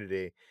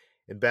opportunity,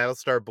 and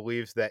Battlestar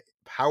believes that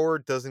power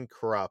doesn't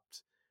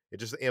corrupt; it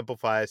just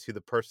amplifies who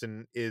the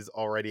person is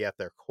already at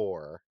their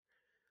core.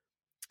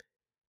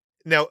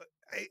 Now,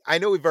 I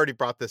know we've already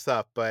brought this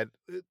up, but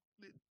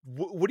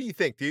what do you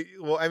think?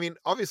 Well, I mean,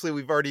 obviously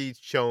we've already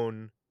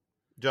shown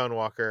John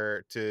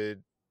Walker to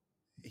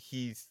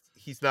he's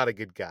not a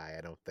good guy,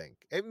 I don't think.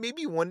 And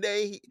maybe one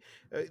day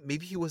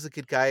maybe he was a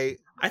good guy.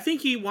 I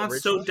think he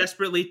wants so Originally?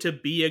 desperately to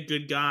be a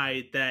good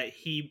guy that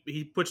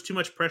he puts too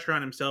much pressure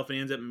on himself and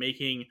ends up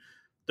making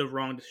the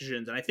wrong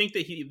decisions. And I think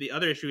that the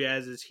other issue he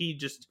has is he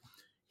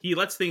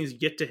lets things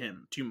get to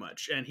him too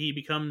much and he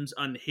becomes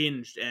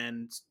unhinged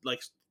and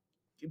like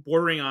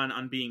bordering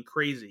on being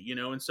crazy,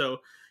 and so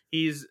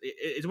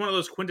it's one of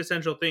those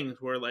quintessential things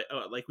where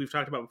like we've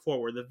talked about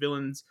before, where the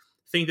villains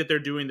think that they're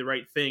doing the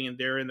right thing and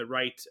they're in the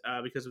right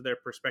because of their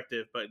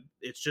perspective, but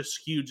it's just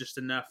skewed just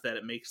enough that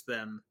it makes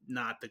them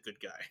not the good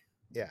guy.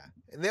 Yeah.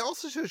 And they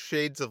also show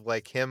shades of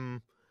like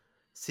him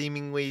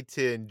seemingly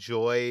to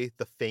enjoy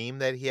the fame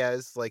that he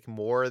has like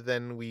more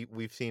than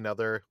we've seen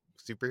other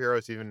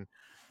superheroes. Even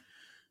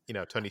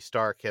Tony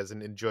Stark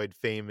hasn't enjoyed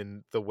fame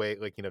in the way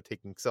like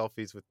taking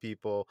selfies with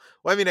people.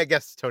 Well, I mean, I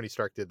guess Tony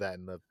Stark did that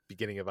in the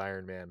beginning of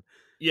Iron Man.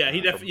 Yeah,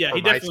 he definitely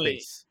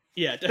MySpace.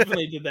 yeah,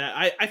 definitely did that.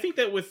 I think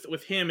that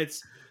with him,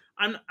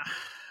 I'm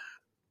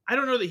I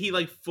don't know that he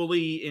like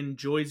fully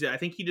enjoys it. I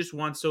think he just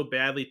wants so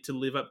badly to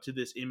live up to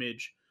this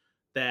image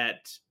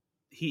that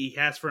he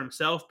has for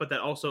himself, but that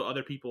also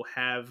other people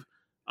have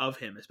of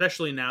him,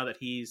 especially now that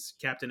he's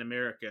Captain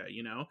America,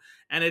 you know?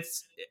 And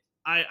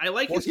I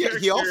like Well,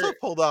 his he also character.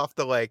 pulled off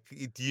the like,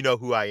 do you know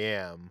who I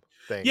am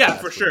thing Yeah, for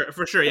last week. sure,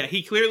 for sure. Yeah,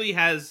 he clearly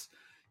has.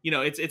 You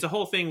know, it's a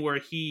whole thing where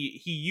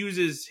he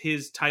uses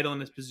his title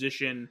and his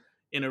position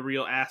in a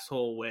real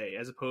asshole way,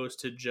 as opposed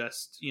to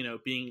just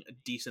being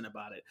decent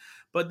about it.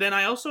 But then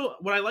I also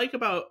what I like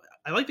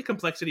the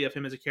complexity of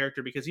him as a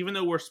character, because even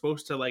though we're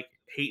supposed to like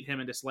hate him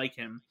and dislike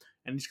him,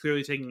 and he's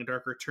clearly taking a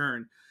darker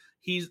turn,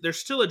 there's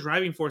still a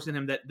driving force in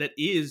him that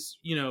is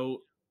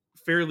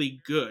fairly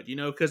good.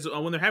 Because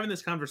when they're having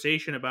this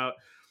conversation about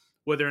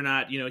whether or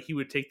not he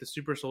would take the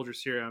super soldier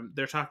serum,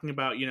 they're talking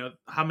about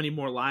how many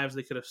more lives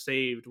they could have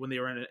saved when they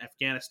were in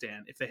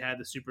Afghanistan if they had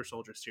the super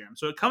soldier serum.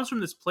 So it comes from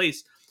this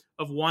place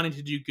of wanting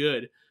to do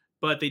good,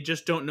 but they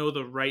just don't know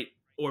the right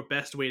or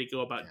best way to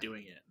go about Yeah.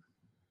 doing it.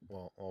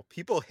 Well,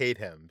 people hate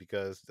him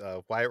because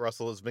Wyatt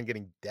Russell has been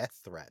getting death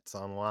threats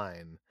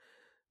online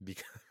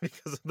because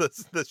because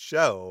of this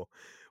show,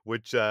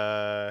 which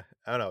I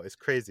don't know, is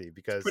crazy It's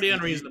because pretty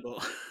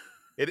unreasonable.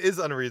 it is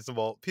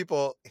unreasonable.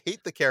 People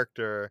hate the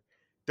character,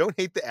 don't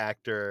hate the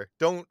actor.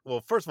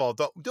 Well, first of all,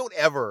 don't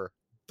ever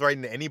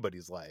threaten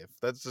anybody's life.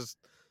 That's just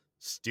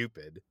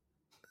stupid.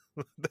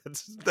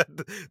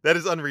 That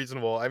is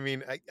unreasonable. I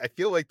mean, I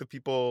feel like the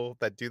people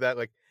that do that,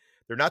 like,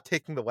 they're not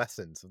taking the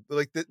lessons.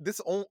 Like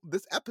this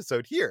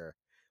episode here,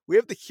 we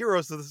have the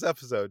heroes of this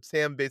episode.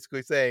 Sam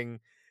basically saying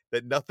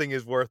that nothing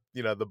is worth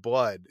the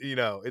blood.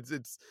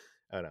 It's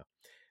I don't know.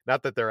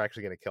 Not that they're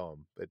actually going to kill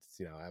him.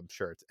 It's I'm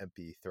sure it's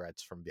empty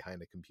threats from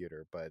behind a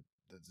computer, but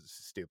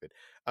it's stupid.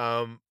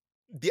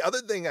 The other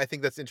thing I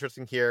think that's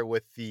interesting here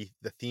with the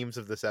themes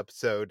of this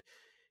episode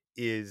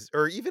is,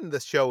 or even the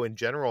show in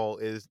general,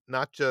 is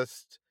not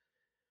just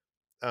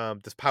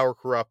does power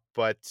corrupt,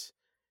 but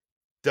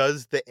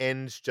does the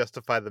ends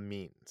justify the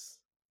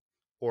means?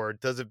 Or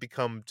does it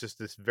become just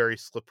this very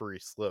slippery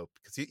slope?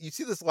 Because you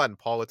see this a lot in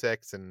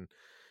politics, and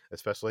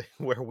especially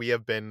where we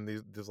have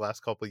been these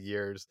last couple of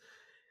years.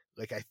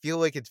 Like, I feel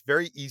like it's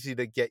very easy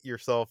to get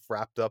yourself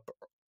wrapped up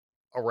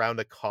around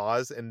a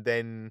cause, and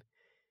then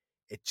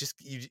it just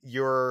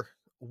you're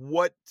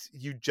what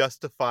you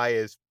justify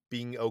as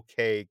being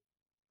okay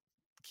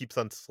keeps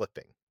on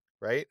slipping,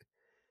 right?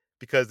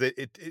 Because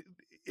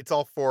it's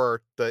all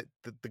for the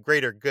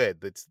greater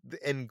good. That's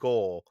the end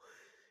goal,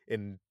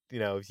 and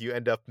you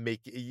end up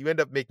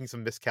making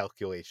some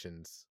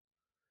miscalculations.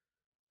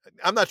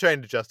 I'm not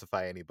trying to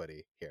justify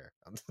anybody here.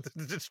 I'm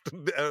just,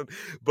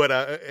 but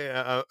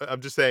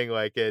I'm just saying,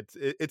 like,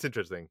 it's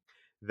interesting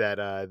that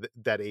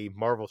that a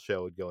Marvel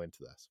show would go into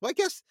this. Well, I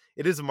guess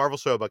it is a Marvel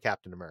show about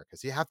Captain America,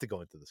 so you have to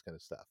go into this kind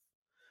of stuff.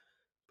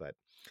 But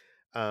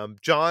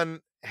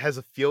John has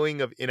a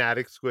feeling of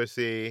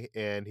inadequacy,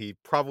 and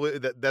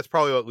that's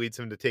probably what leads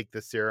him to take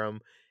the serum.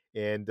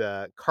 And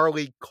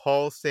Carly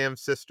calls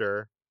Sam's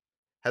sister,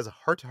 has a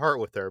heart to heart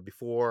with her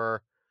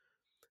before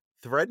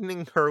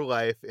threatening her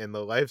life and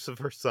the lives of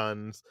her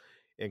sons.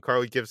 And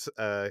Carly gives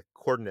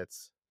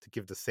coordinates to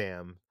give to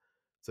Sam.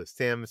 So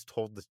Sam is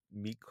told to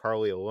meet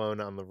Carly alone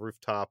on the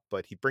rooftop,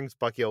 but he brings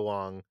Bucky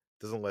along,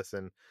 doesn't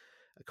listen.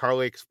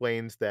 Carly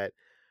explains that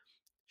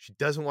she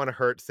doesn't want to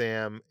hurt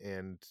Sam,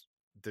 and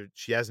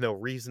she has no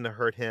reason to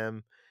hurt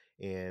him.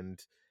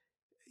 And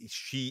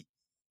she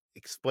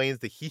explains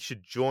that he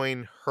should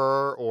join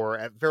her, or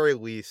at very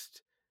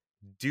least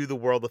do the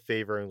world a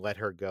favor and let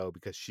her go,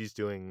 because she's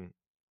doing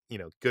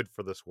good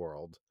for this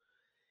world.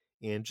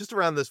 And just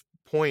around this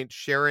point,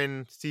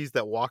 Sharon sees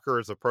that Walker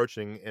is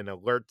approaching and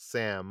alerts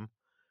Sam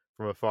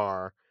from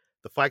afar.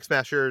 The Flag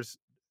Smashers,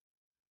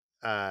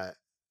 uh,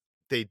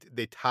 they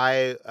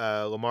tie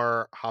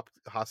Lamar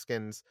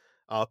Hoskins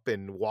up,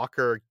 and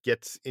Walker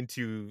gets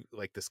into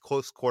like this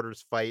close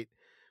quarters fight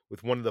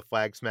with one of the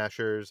Flag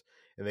Smashers,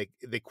 and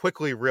they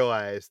quickly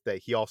realize that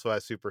he also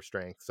has super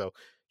strength. So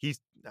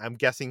I'm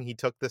guessing he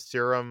took the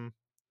serum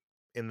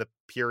in the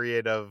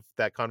period of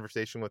that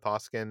conversation with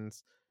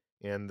Hoskins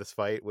and this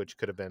fight, which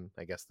could have been,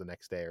 I guess, the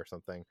next day or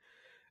something.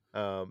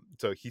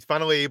 So he's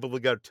finally able to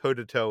go toe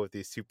to toe with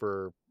these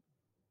super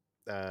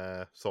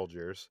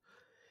soldiers.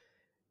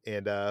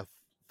 And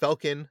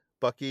Falcon,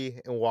 Bucky,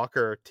 and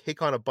Walker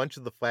take on a bunch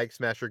of the Flag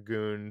Smasher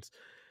goons.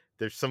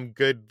 There's some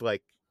good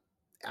like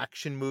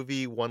action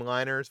movie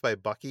one-liners by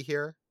Bucky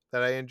here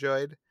that I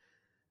enjoyed,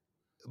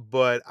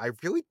 but I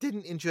really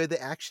didn't enjoy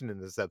the action in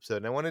this episode.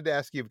 And I wanted to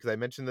ask you, because I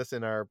mentioned this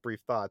in our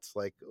brief thoughts,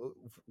 like,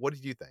 what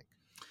did you think?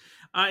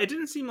 It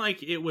didn't seem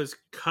like it was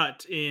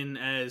cut in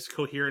as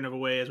coherent of a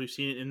way as we've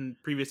seen in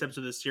previous episodes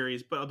of the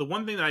series. But the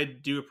one thing that I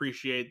do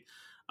appreciate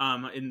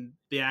in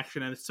the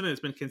action, and it's something that's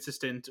been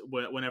consistent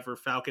whenever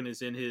Falcon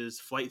is in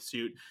his flight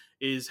suit,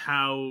 is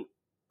how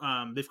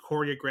they've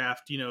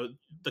choreographed,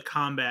 the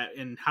combat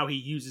and how he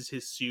uses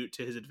his suit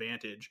to his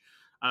advantage.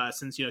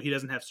 since he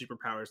doesn't have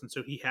superpowers, and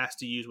so he has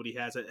to use what he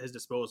has at his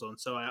disposal. And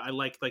so I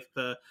like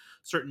the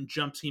certain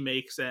jumps he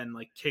makes and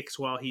like kicks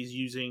while he's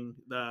using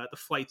the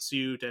flight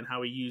suit, and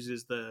how he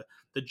uses the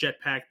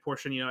jetpack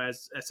portion,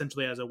 as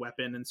essentially as a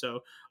weapon. And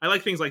so I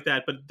like things like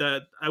that.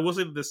 But I will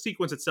say the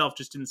sequence itself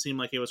just didn't seem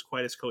like it was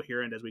quite as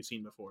coherent as we've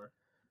seen before.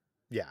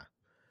 Yeah.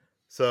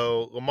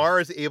 So Lamar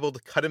is able to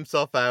cut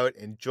himself out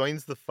and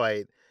joins the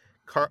fight.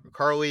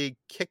 Carly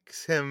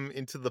kicks him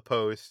into the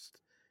post,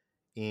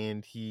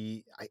 and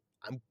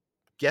I'm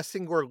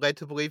guessing we're led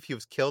to believe he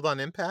was killed on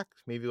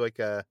impact. Maybe he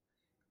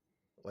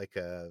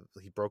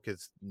broke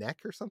his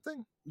neck or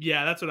something.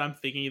 Yeah, that's what I'm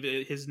thinking.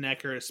 Either his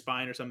neck or his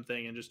spine or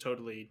something, and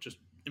just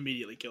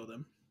immediately killed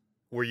him.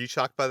 Were you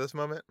shocked by this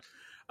moment?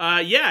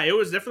 Yeah, it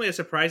was definitely a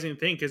surprising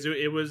thing, because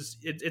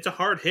it's a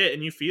hard hit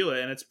and you feel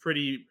it, and it's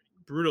pretty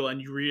brutal,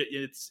 and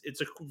it's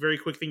a very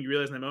quick thing you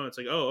realize in the moment. It's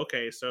like, oh,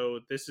 okay,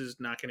 so this is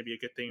not going to be a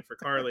good thing for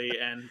Carly,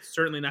 and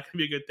certainly not going to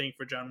be a good thing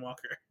for John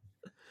Walker.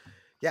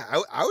 Yeah,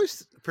 I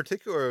was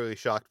particularly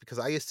shocked because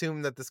I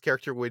assumed that this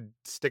character would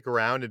stick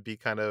around and be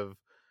kind of,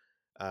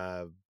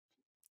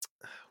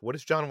 what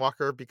does John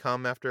Walker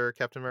become after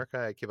Captain America?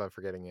 I keep on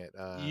forgetting it.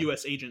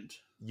 U.S. agent.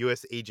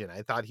 U.S. agent.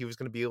 I thought he was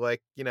going to be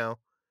like,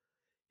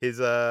 his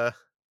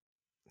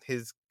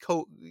his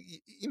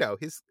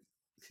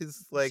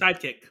his like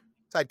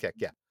sidekick.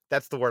 Yeah,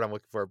 that's the word I'm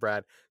looking for,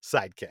 Brad.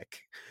 Sidekick.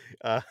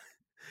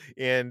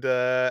 And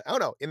I don't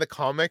know, in the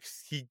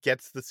comics he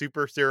gets the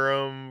super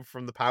serum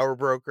from the power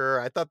broker.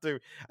 I thought there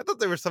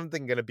was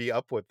something going to be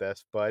up with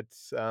this, but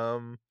I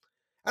don't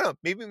know,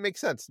 maybe it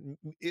makes sense.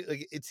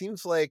 It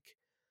seems like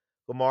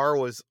Lamar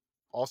was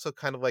also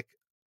kind of like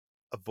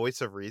a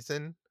voice of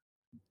reason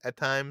at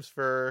times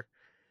for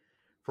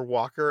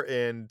Walker,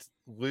 and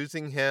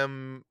losing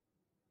him,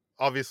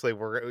 obviously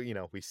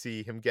we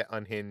see him get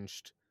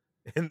unhinged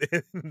in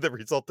the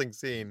resulting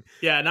scene.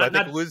 Yeah,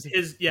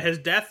 his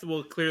death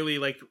will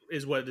clearly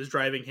is what is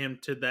driving him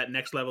to that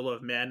next level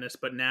of madness,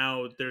 but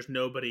now there's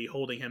nobody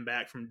holding him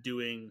back from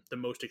doing the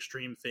most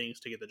extreme things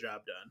to get the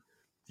job done.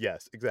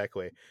 Yes,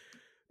 exactly.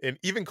 And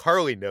even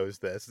Carly knows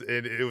this.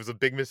 It was a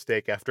big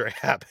mistake after it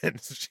happened.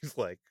 So she's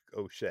like,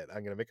 oh shit,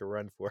 I'm going to make a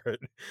run for it.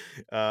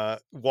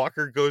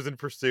 Walker goes in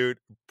pursuit,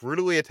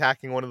 brutally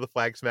attacking one of the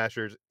Flag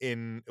Smashers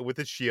with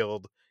his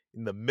shield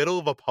in the middle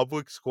of a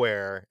public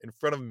square in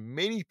front of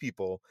many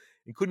people,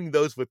 including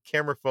those with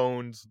camera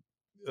phones,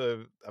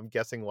 I'm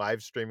guessing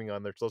live streaming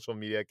on their social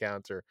media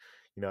accounts, or,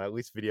 at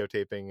least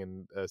videotaping,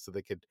 and so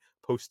they could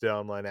post it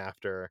online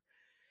after.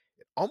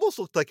 Almost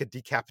looked like a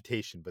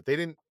decapitation, but they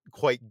didn't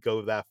quite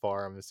go that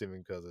far, I'm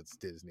assuming, because it's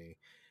Disney.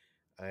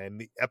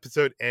 And the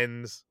episode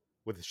ends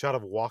with a shot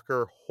of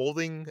Walker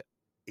holding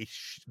a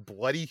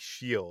bloody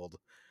shield,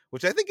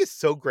 which I think is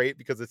so great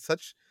because it's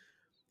such,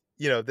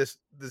 this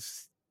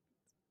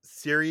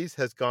series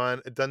has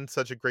done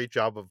such a great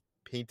job of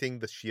painting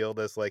the shield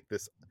as like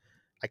this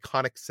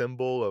iconic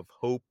symbol of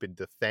hope and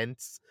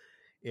defense,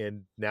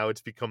 and now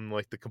it's become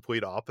like the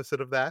complete opposite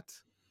of that.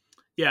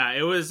 Yeah,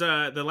 it was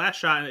the last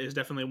shot is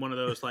definitely one of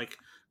those like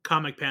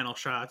comic panel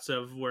shots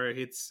of where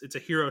it's a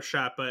hero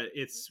shot, but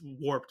it's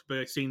warped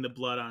by seeing the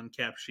blood on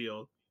Cap's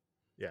shield.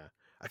 Yeah,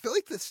 I feel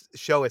like this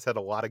show has had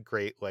a lot of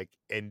great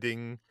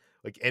ending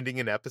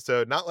an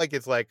episode. Not like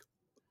it's like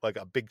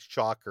a big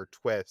shock or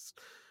twist,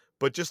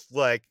 but just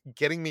like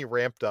getting me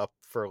ramped up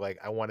for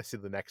I want to see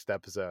the next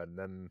episode, and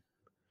then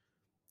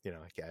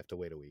I have to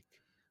wait a week.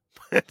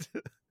 But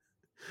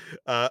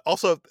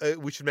also,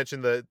 we should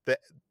mention the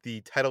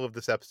title of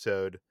this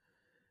episode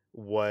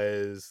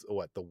was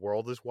what? The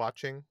world is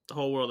watching. The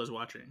whole world is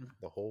watching.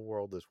 The whole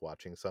world is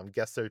watching. So I'm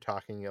guess they're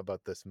talking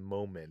about this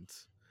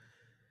moment,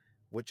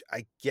 which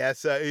I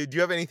guess. Do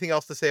you have anything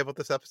else to say about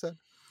this episode?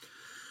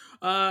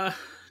 No,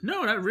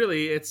 not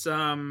really. It's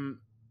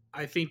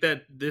I think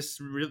that this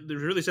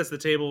really sets the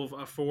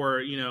table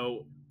for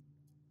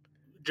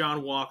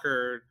John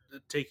Walker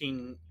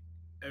taking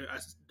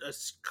a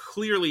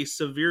clearly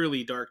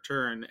severely dark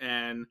turn,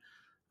 and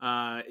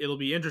it'll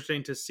be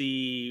interesting to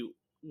see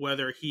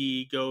whether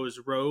he goes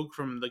rogue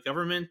from the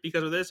government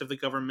because of this, if the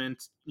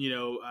government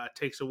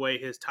takes away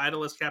his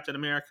title as Captain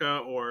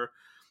America, or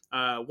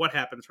what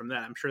happens from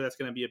that. I'm sure that's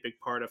going to be a big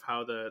part of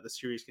how the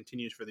series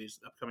continues for these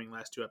upcoming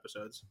last 2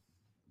 episodes.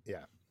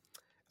 Yeah.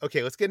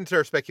 Okay, let's get into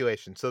our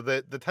speculation. So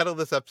the title of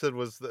this episode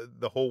was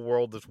the whole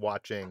world is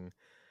watching.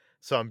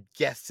 So I'm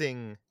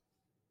guessing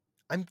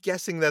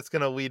that's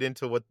going to lead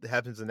into what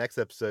happens in the next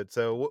episode.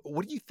 So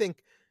what do you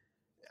think?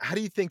 How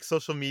do you think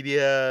social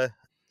media,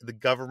 the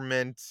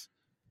government,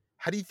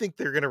 how do you think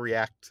they're going to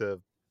react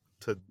to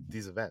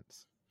these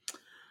events?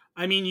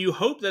 I mean, you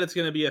hope that it's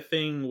going to be a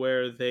thing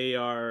where they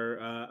are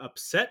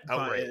upset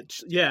by it.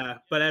 Yeah,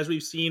 but as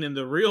we've seen in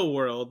the real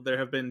world, there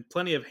have been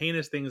plenty of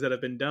heinous things that have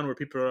been done where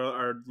people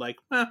are like,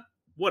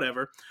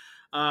 whatever.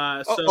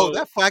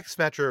 That Flag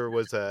Smasher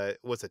was a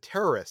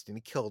terrorist, and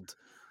he killed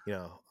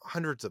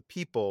hundreds of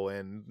people,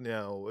 and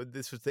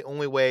this was the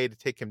only way to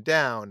take him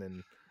down,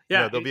 and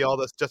there'll be all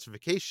this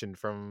justification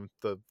from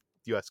the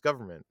U.S.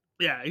 government.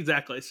 Yeah,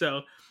 exactly.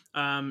 So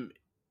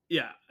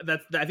yeah,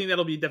 I think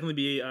that'll definitely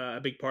be a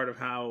big part of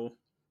how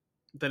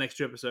the next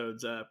 2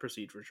 episodes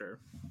proceed for sure.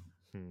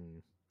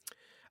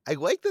 I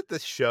like that the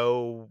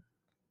show,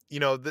 you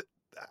know,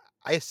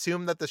 I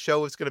assume that the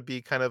show is going to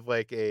be kind of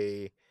like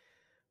a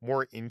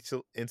more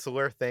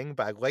insular thing,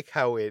 but I like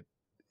how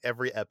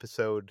every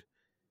episode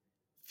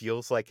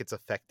feels like it's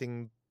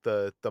affecting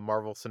the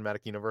Marvel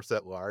Cinematic Universe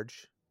at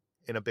large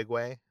in a big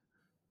way.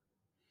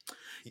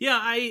 Yeah,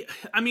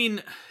 I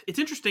mean, it's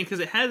interesting because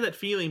it has that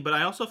feeling, but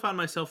I also found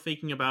myself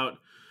thinking about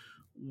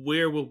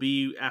where we'll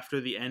be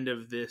after the end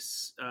of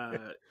this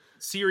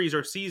series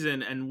or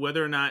season, and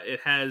whether or not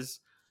it has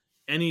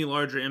any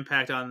larger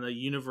impact on the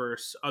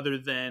universe other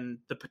than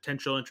the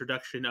potential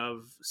introduction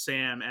of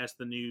Sam as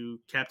the new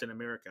Captain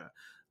America.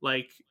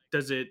 Like,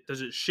 does it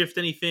shift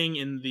anything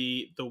in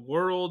the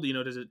world? You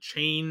know, does it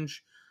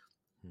change?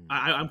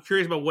 I'm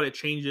curious about what it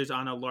changes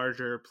on a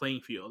larger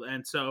playing field.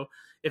 And so,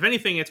 if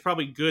anything, it's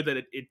probably good that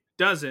it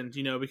doesn't.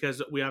 You know,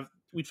 because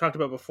we've talked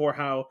about before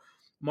how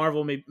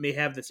Marvel may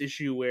have this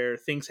issue where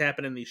things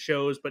happen in these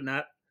shows, but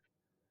not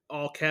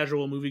all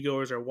casual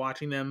moviegoers are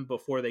watching them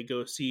before they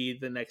go see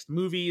the next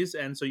movies,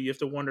 and so you have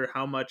to wonder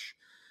how much,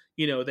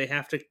 you know, they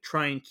have to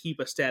try and keep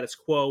a status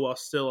quo while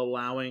still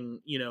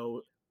allowing, you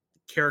know,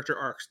 character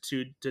arcs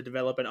to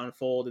develop and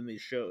unfold in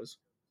these shows.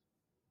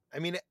 I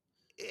mean,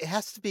 it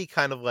has to be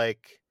kind of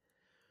like,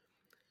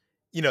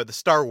 you know, the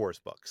Star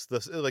Wars books.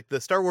 The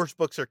Star Wars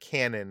books are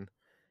canon,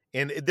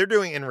 and they're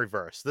doing it in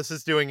reverse. This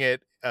is doing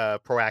it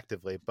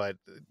proactively, but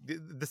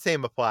the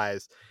same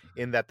applies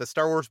in that the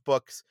Star Wars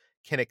books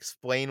can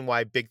explain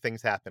why big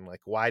things happen,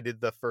 like why did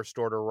the First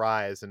Order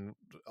rise and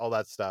all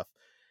that stuff.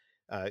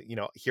 You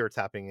know, here it's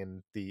happening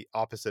in the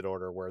opposite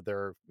order where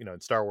they're, you know, in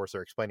Star Wars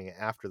they're explaining it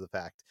after the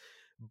fact.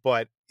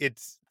 But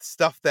it's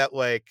stuff that,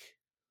 like,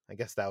 I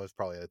guess that was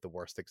probably like the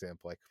worst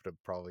example I could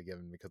have probably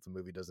given because the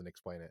movie doesn't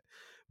explain it.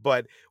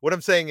 But what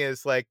I'm saying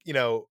is, like, you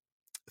know,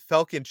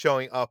 Falcon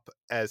showing up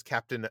as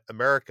Captain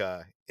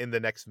America in the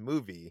next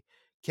movie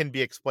can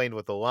be explained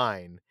with a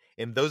line.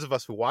 And those of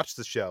us who watch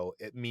the show,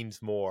 it means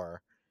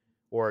more.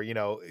 Or, you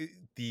know,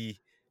 the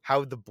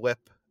how the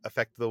blip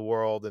affected the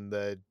world and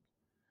the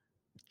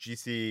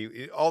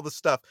GC, all the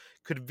stuff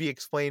could be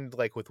explained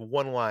like with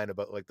one line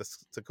about like the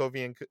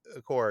Sokovian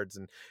Accords,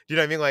 and do you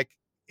know what I mean? Like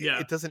Yeah,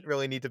 it doesn't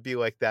really need to be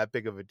like that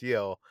big of a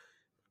deal.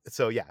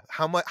 So yeah,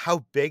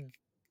 how big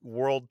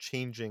world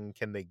changing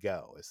can they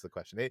go is the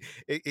question.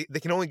 They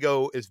can only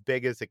go as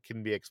big as it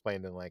can be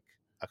explained in like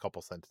a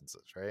couple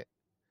sentences, right?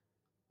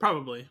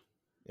 probably.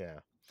 Yeah.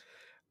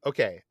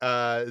 Okay.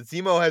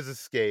 Zemo has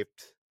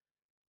escaped.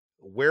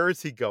 Where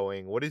is he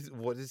going? What is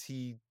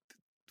he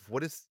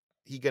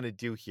gonna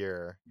do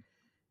here?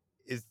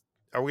 Is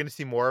Are we going to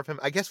see more of him?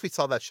 I guess we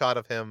saw that shot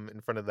of him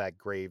in front of that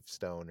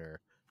gravestone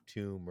or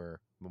tomb or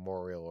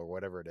memorial or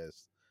whatever it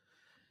is.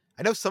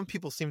 I know some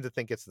people seem to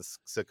think it's the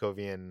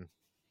Sokovian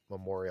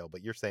memorial,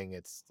 but you're saying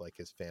it's like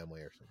his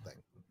family or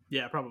something.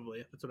 Yeah,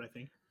 probably. That's what I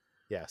think.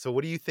 Yeah. So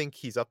what do you think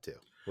he's up to?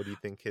 What do you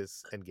think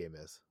his end game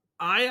is?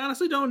 I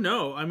honestly don't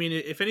know. I mean,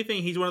 if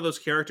anything, he's one of those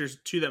characters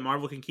too that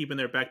Marvel can keep in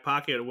their back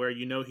pocket, where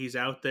you know he's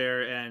out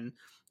there and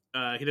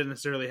he doesn't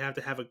necessarily have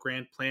to have a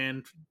grand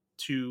plan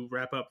to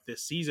wrap up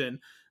this season.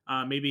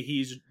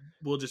 Maybe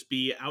will just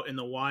be out in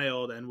the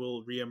wild and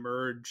will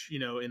reemerge, you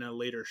know, in a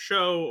later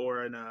show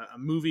or in a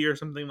movie or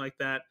something like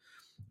that.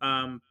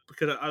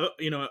 Because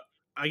you know,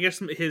 I guess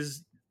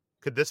his.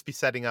 Could this be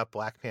setting up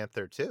Black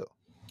Panther too?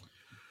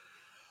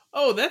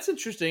 Oh, that's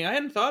interesting. I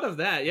hadn't thought of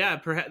that. Yeah,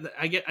 perhaps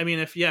I mean,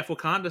 if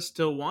Wakanda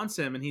still wants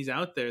him and he's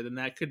out there, then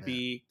that could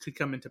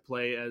come into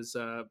play as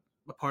a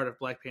part of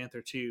Black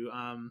Panther too.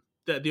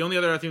 The only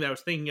other thing that I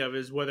was thinking of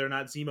is whether or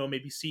not Zemo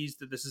maybe sees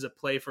that this is a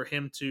play for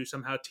him to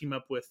somehow team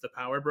up with the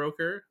Power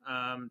Broker.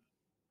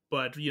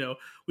 But you know,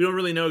 we don't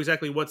really know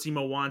exactly what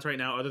Zemo wants right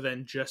now, other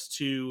than just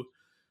to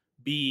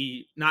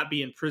not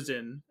be in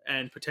prison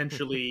and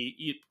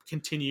potentially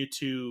continue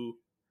to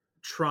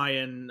try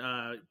and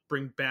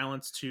bring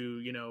balance to,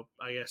 you know,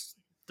 I guess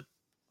the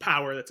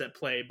power that's at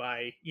play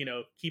by, you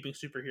know, keeping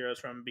superheroes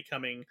from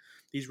becoming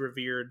these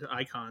revered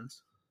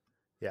icons.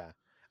 Yeah.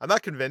 I'm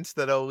not convinced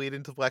that it'll lead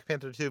into Black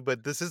Panther 2,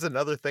 but this is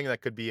another thing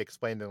that could be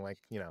explained in like,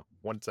 you know,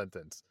 one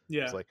sentence. It's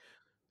Yeah. like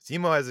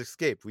Zemo has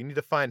escaped. We need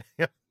to find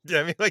him.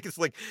 Yeah, I mean, like it's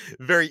like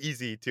very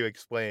easy to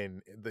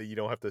explain that you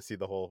don't have to see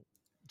the whole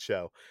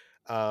show.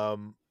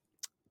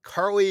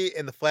 Carly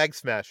and the Flag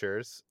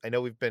Smashers. I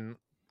know we've been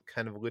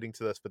kind of alluding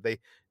to this, but they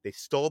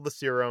stole the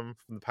serum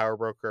from the Power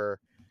Broker.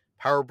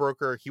 Power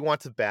Broker, he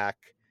wants it back,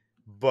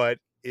 but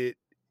it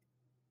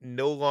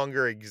no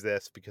longer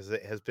exists because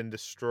it has been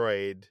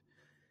destroyed.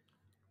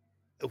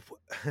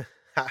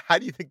 How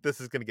do you think this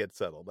is going to get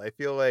settled? I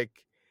feel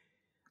like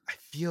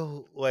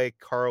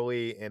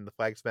Carly and the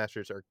Flag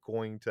Smashers are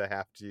going to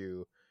have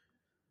to.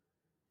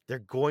 They're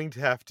going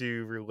to have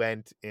to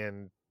relent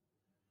and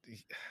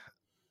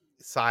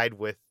side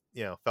with,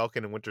 you know,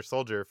 Falcon and Winter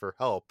Soldier for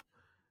help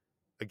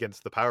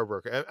against the Power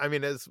Broker. I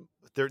mean, as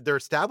they're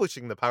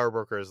establishing the Power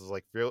Broker as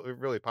like really,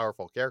 really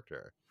powerful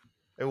character.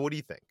 And what do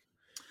you think?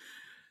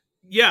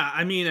 Yeah,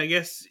 I mean, I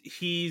guess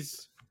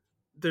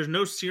there's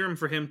no serum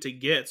for him to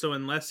get. So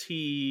unless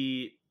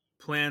he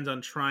plans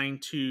on trying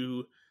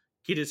to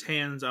get his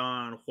hands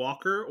on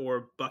Walker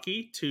or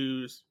Bucky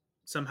to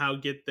somehow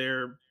get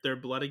their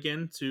blood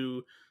again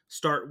to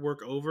start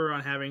work over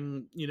on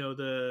having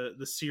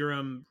the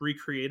serum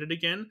recreated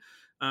again.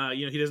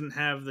 He doesn't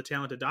have the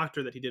talented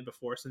doctor that he did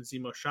before since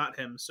Zemo shot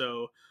him.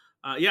 So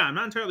yeah, I'm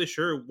not entirely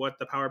sure what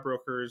the Power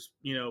Brokers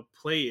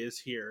play is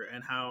here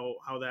and how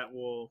that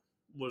will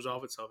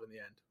resolve itself in the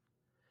end.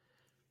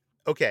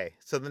 Okay,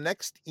 so the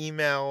next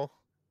email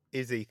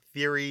is a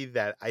theory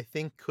that I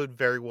think could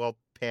very well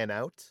pan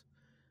out.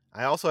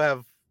 I also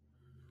have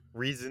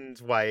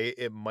reasons why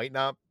it might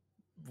not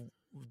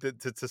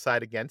to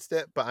side against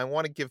it, but I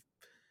want to give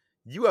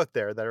you out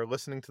there that are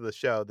listening to the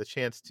show the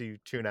chance to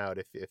tune out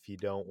if you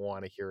don't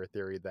want to hear a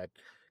theory that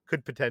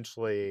could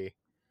potentially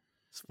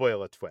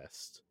spoil a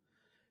twist.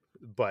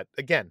 But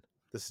again,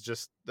 this is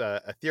just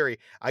a theory.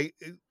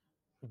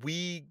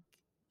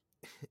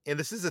 And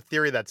this is a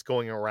theory that's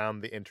going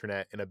around the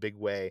internet in a big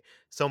way,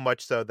 so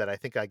much so that I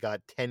think I got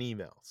 10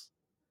 emails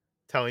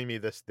telling me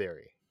this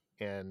theory.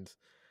 And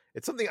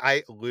it's something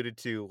I alluded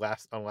to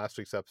on last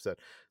week's episode.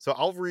 So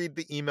I'll read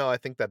the email I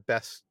think that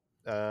best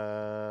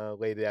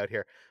laid it out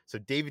here. So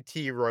David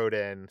T wrote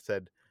in,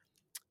 said,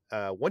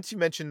 once you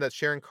mentioned that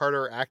Sharon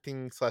Carter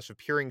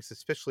acting/appearing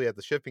suspiciously at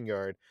the shipping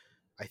yard,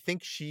 I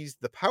think she's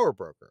the power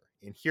broker,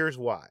 and here's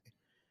why.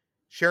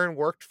 Sharon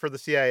worked for the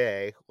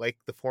CIA, like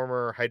the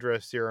former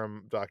Hydra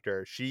serum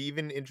doctor. She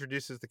even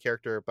introduces the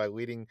character by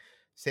leading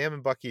Sam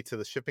and Bucky to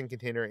the shipping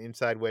container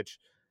inside which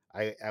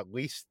I at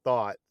least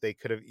thought they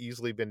could have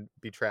easily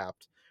be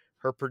trapped.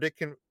 Her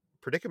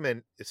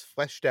predicament is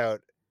fleshed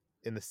out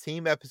in the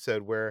same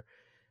episode where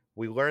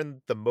we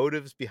learn the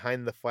motives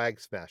behind the Flag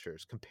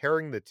Smashers.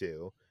 Comparing the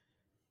two,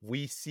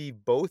 we see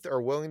both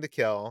are willing to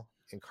kill,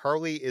 and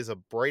Carly is a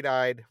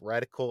bright-eyed,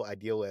 radical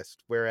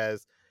idealist,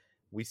 whereas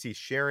we see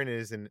Sharon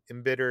is an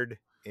embittered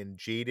and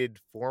jaded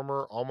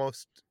former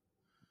almost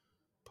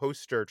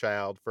poster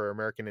child for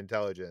American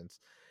intelligence,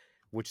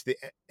 which the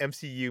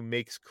MCU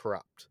makes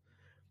corrupt.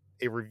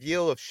 A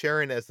reveal of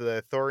Sharon as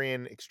the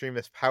Thorian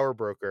extremist power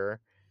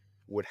broker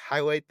would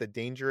highlight the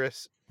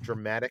dangerous,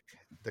 dramatic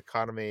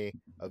dichotomy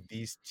of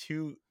these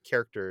two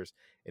characters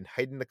and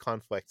heighten the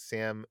conflict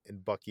Sam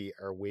and Bucky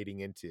are wading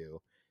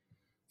into.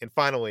 And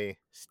finally,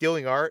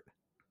 stealing art?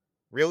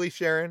 Really,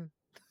 Sharon?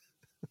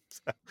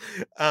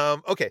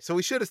 Okay, so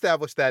we should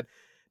establish that,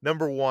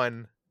 number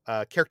one,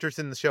 characters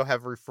in the show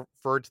have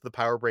referred to the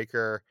Power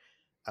Breaker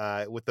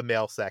with the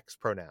male sex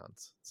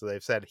pronouns. So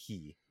they've said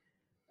he.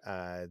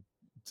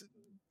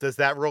 Does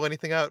that rule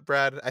anything out,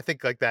 Brad? I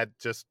think like that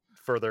just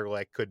further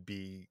could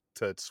be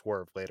to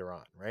swerve later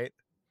on, right?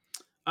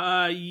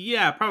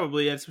 Yeah,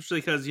 probably,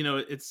 especially because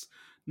it's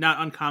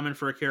not uncommon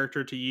for a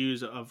character to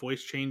use a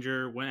voice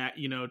changer when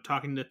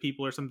talking to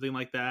people or something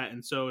like that.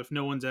 And so if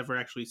no one's ever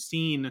actually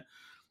seen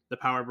the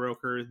Power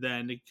Broker,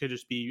 then it could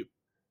just be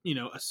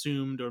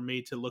assumed or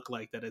made to look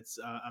like that it's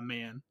a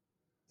man.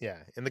 Yeah,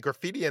 and the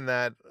graffiti in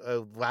that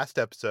last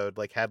episode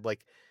had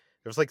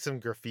there was some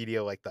graffiti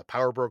like the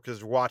Power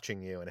Broker's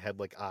watching you, and it had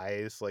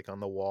eyes on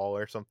the wall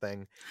or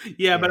something.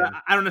 Yeah, but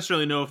I don't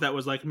necessarily know if that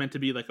was meant to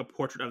be a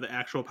portrait of the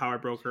actual Power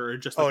Broker or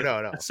just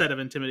a set of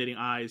intimidating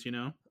eyes,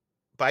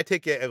 But I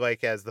take it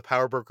as the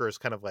Power Broker is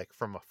kind of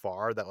from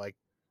afar, that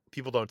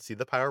people don't see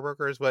the Power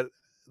Broker, is what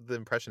the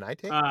impression I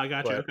take.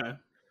 Gotcha. Okay.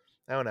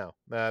 I don't know.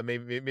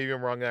 Maybe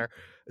I'm wrong there.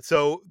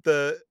 So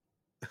the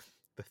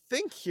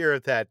thing here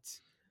that,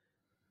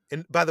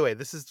 and by the way,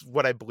 this is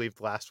what I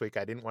believed last week.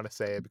 I didn't want to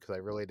say it because I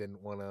really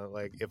didn't want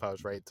to if I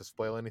was right to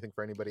spoil anything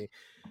for anybody.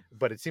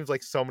 But it seems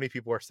like so many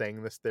people are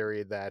saying this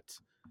theory that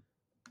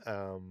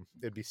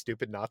it'd be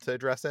stupid not to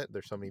address it.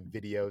 There's so many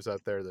videos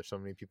out there. There's so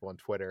many people on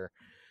Twitter.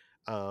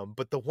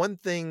 But the one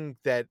thing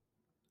that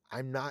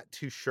I'm not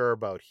too sure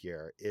about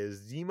here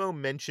is Zemo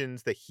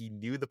mentions that he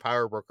knew the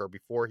Power Broker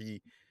before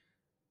he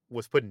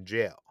was put in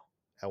jail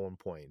at one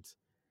point.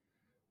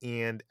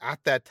 And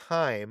at that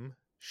time,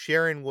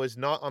 Sharon was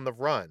not on the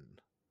run.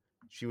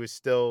 She was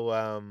still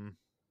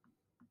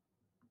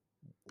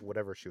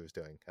whatever she was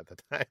doing at the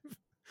time.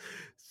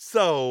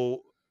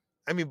 So,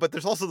 I mean, but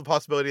there's also the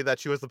possibility that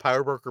she was the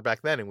Power Broker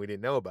back then and we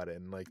didn't know about it.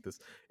 And this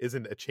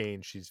isn't a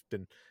change. She's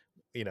been,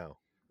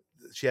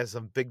 she has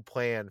some big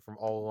plan from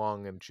all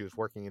along, and she was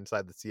working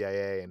inside the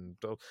CIA and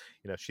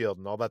SHIELD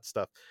and all that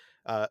stuff.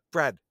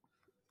 Brad,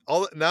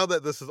 now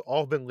that this has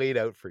all been laid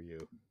out for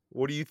you,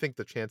 what do you think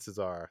the chances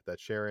are that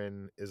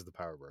Sharon is the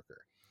Power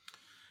Broker?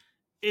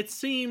 It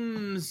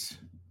seems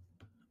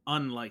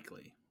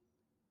unlikely.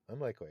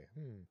 Unlikely.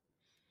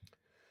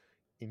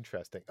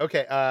 Interesting.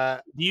 Okay.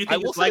 Do you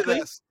think it's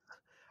likely?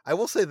 I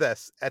will say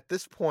this. At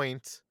this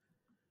point,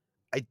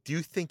 I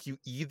do think you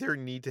either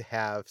need to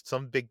have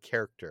some big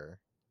character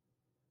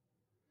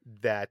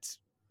that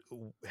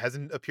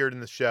hasn't appeared in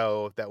the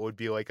show that would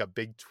be a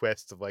big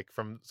twist of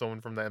from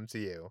someone from the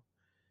MCU.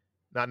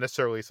 Not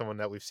necessarily someone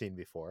that we've seen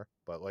before,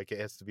 but it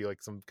has to be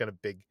some kind of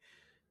big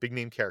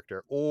name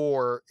character,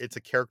 or it's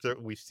a character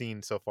we've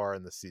seen so far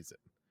in the season.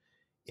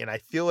 And I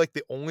feel like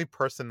the only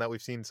person that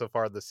we've seen so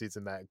far this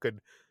season that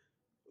could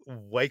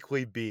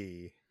likely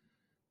be,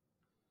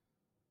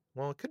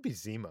 well, it could be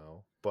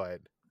Zemo,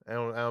 but I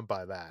don't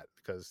buy that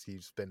because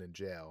he's been in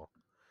jail.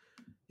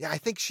 Yeah, I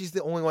think she's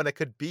the only one that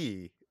could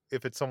be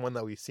if it's someone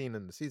that we've seen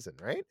in the season,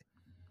 right?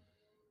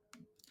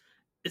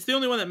 It's the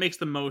only one that makes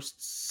the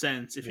most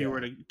sense if you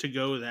were Yeah. to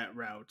go that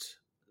route.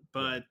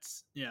 But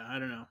yeah, I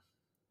don't know.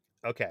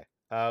 Okay.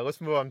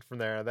 Let's move on from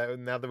there.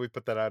 Now that we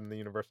put that out in the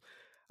universe,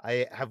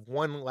 I have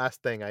one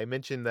last thing. I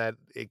mentioned that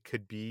it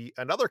could be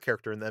another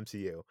character in the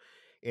MCU,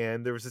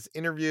 and there was this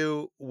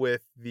interview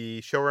with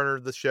the showrunner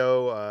of the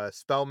show,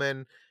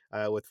 Spellman,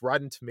 with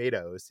Rotten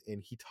Tomatoes,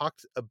 and he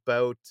talked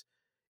about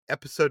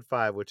episode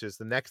 5, which is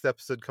the next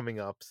episode coming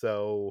up.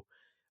 So,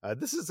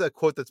 this is a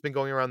quote that's been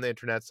going around the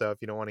internet. So,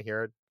 if you don't want to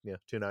hear it,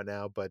 tune out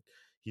now. But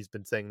he's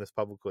been saying this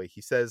publicly.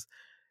 He says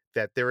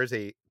that there is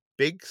a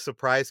big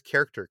surprise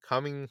character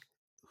coming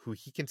who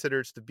he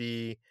considers to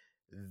be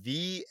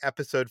the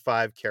episode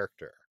 5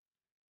 character.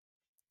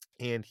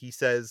 And he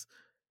says,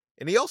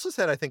 and he also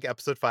said, I think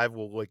episode 5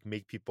 will like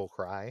make people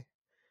cry.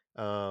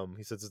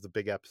 He says it's a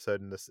big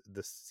episode in this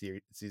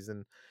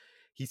season.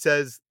 He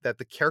says that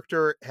the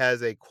character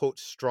has a quote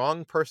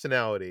strong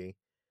personality,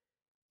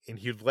 and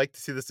he'd like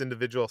to see this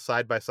individual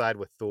side by side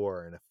with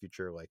Thor in a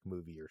future like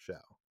movie or show.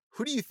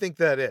 Who do you think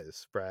that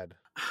is, Brad?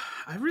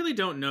 I really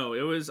don't know.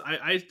 It was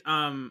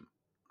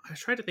I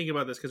tried to think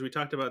about this because we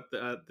talked about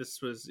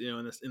this was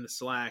in the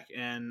Slack,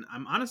 and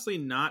I'm honestly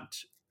not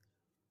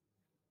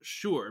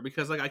sure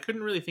because like I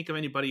couldn't really think of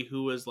anybody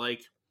who was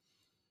like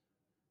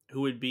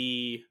who would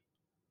be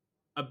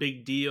a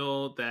big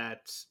deal.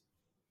 That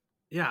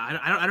yeah,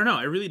 I don't know.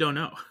 I really don't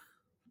know.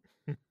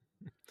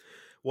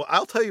 Well,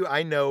 I'll tell you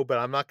I know, but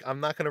I'm not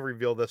going to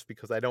reveal this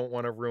because I don't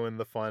want to ruin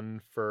the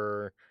fun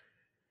for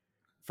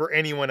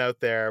anyone out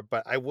there,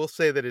 but I will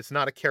say that it's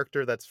not a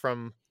character that's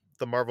from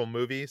the Marvel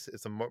movies.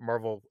 It's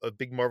a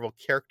big Marvel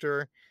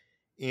character,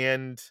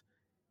 and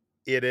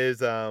it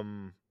is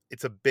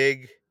it's a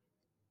big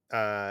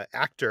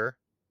actor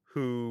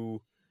who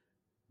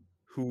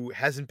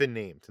hasn't been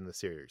named in the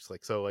series.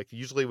 Like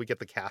usually we get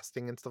the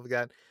casting and stuff like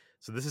that.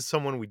 So this is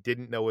someone we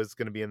didn't know was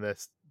going to be in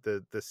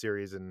the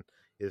series and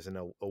is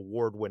an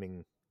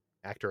award-winning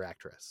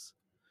actress.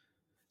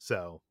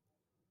 So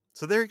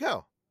there you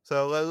go.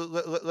 So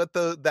let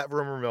that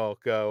rumor mill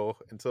go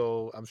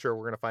until I'm sure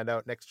we're going to find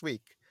out next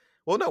week.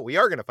 Well, no, we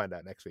are going to find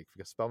out next week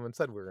because Spellman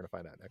said we were going to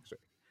find out next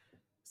week.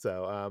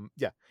 So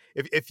yeah,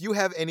 if you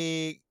have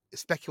any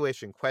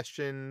speculation,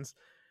 questions,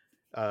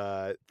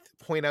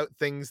 point out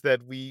things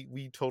that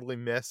we totally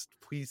missed,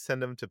 please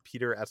send them to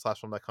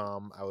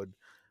peter@slashfilm.com. I would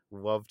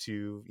love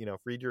to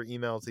read your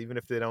emails, even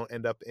if they don't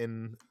end up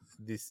in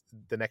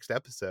the next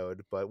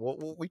episode. But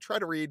we try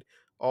to read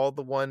all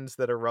the ones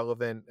that are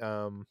relevant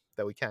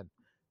that we can.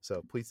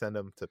 So please send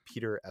them to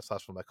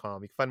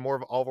peter@slashfilm.com. You can find more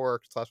of all of our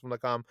work at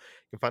slashfilm.com.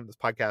 You can find this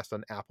podcast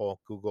on Apple,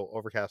 Google,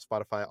 Overcast,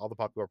 Spotify, all the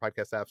popular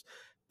podcast apps.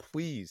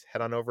 Please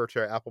head on over to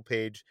our Apple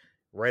page.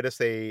 Write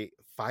us a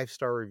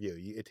 5-star review.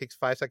 It takes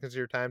 5 seconds of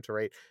your time to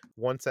write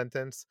one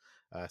sentence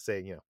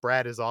saying,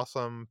 Brad is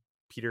awesome,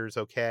 Peter's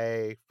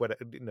okay.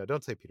 No,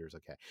 don't say Peter's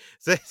okay.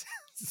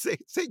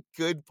 Say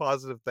good,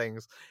 positive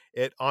things.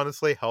 It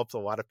honestly helps a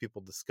lot of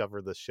people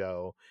discover the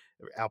show.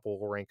 Apple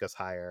will rank us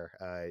higher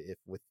if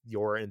with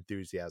your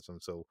enthusiasm.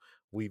 So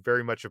we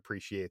very much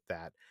appreciate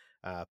that.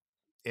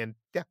 And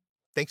yeah,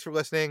 thanks for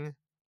listening,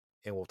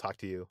 and we'll talk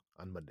to you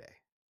on Monday.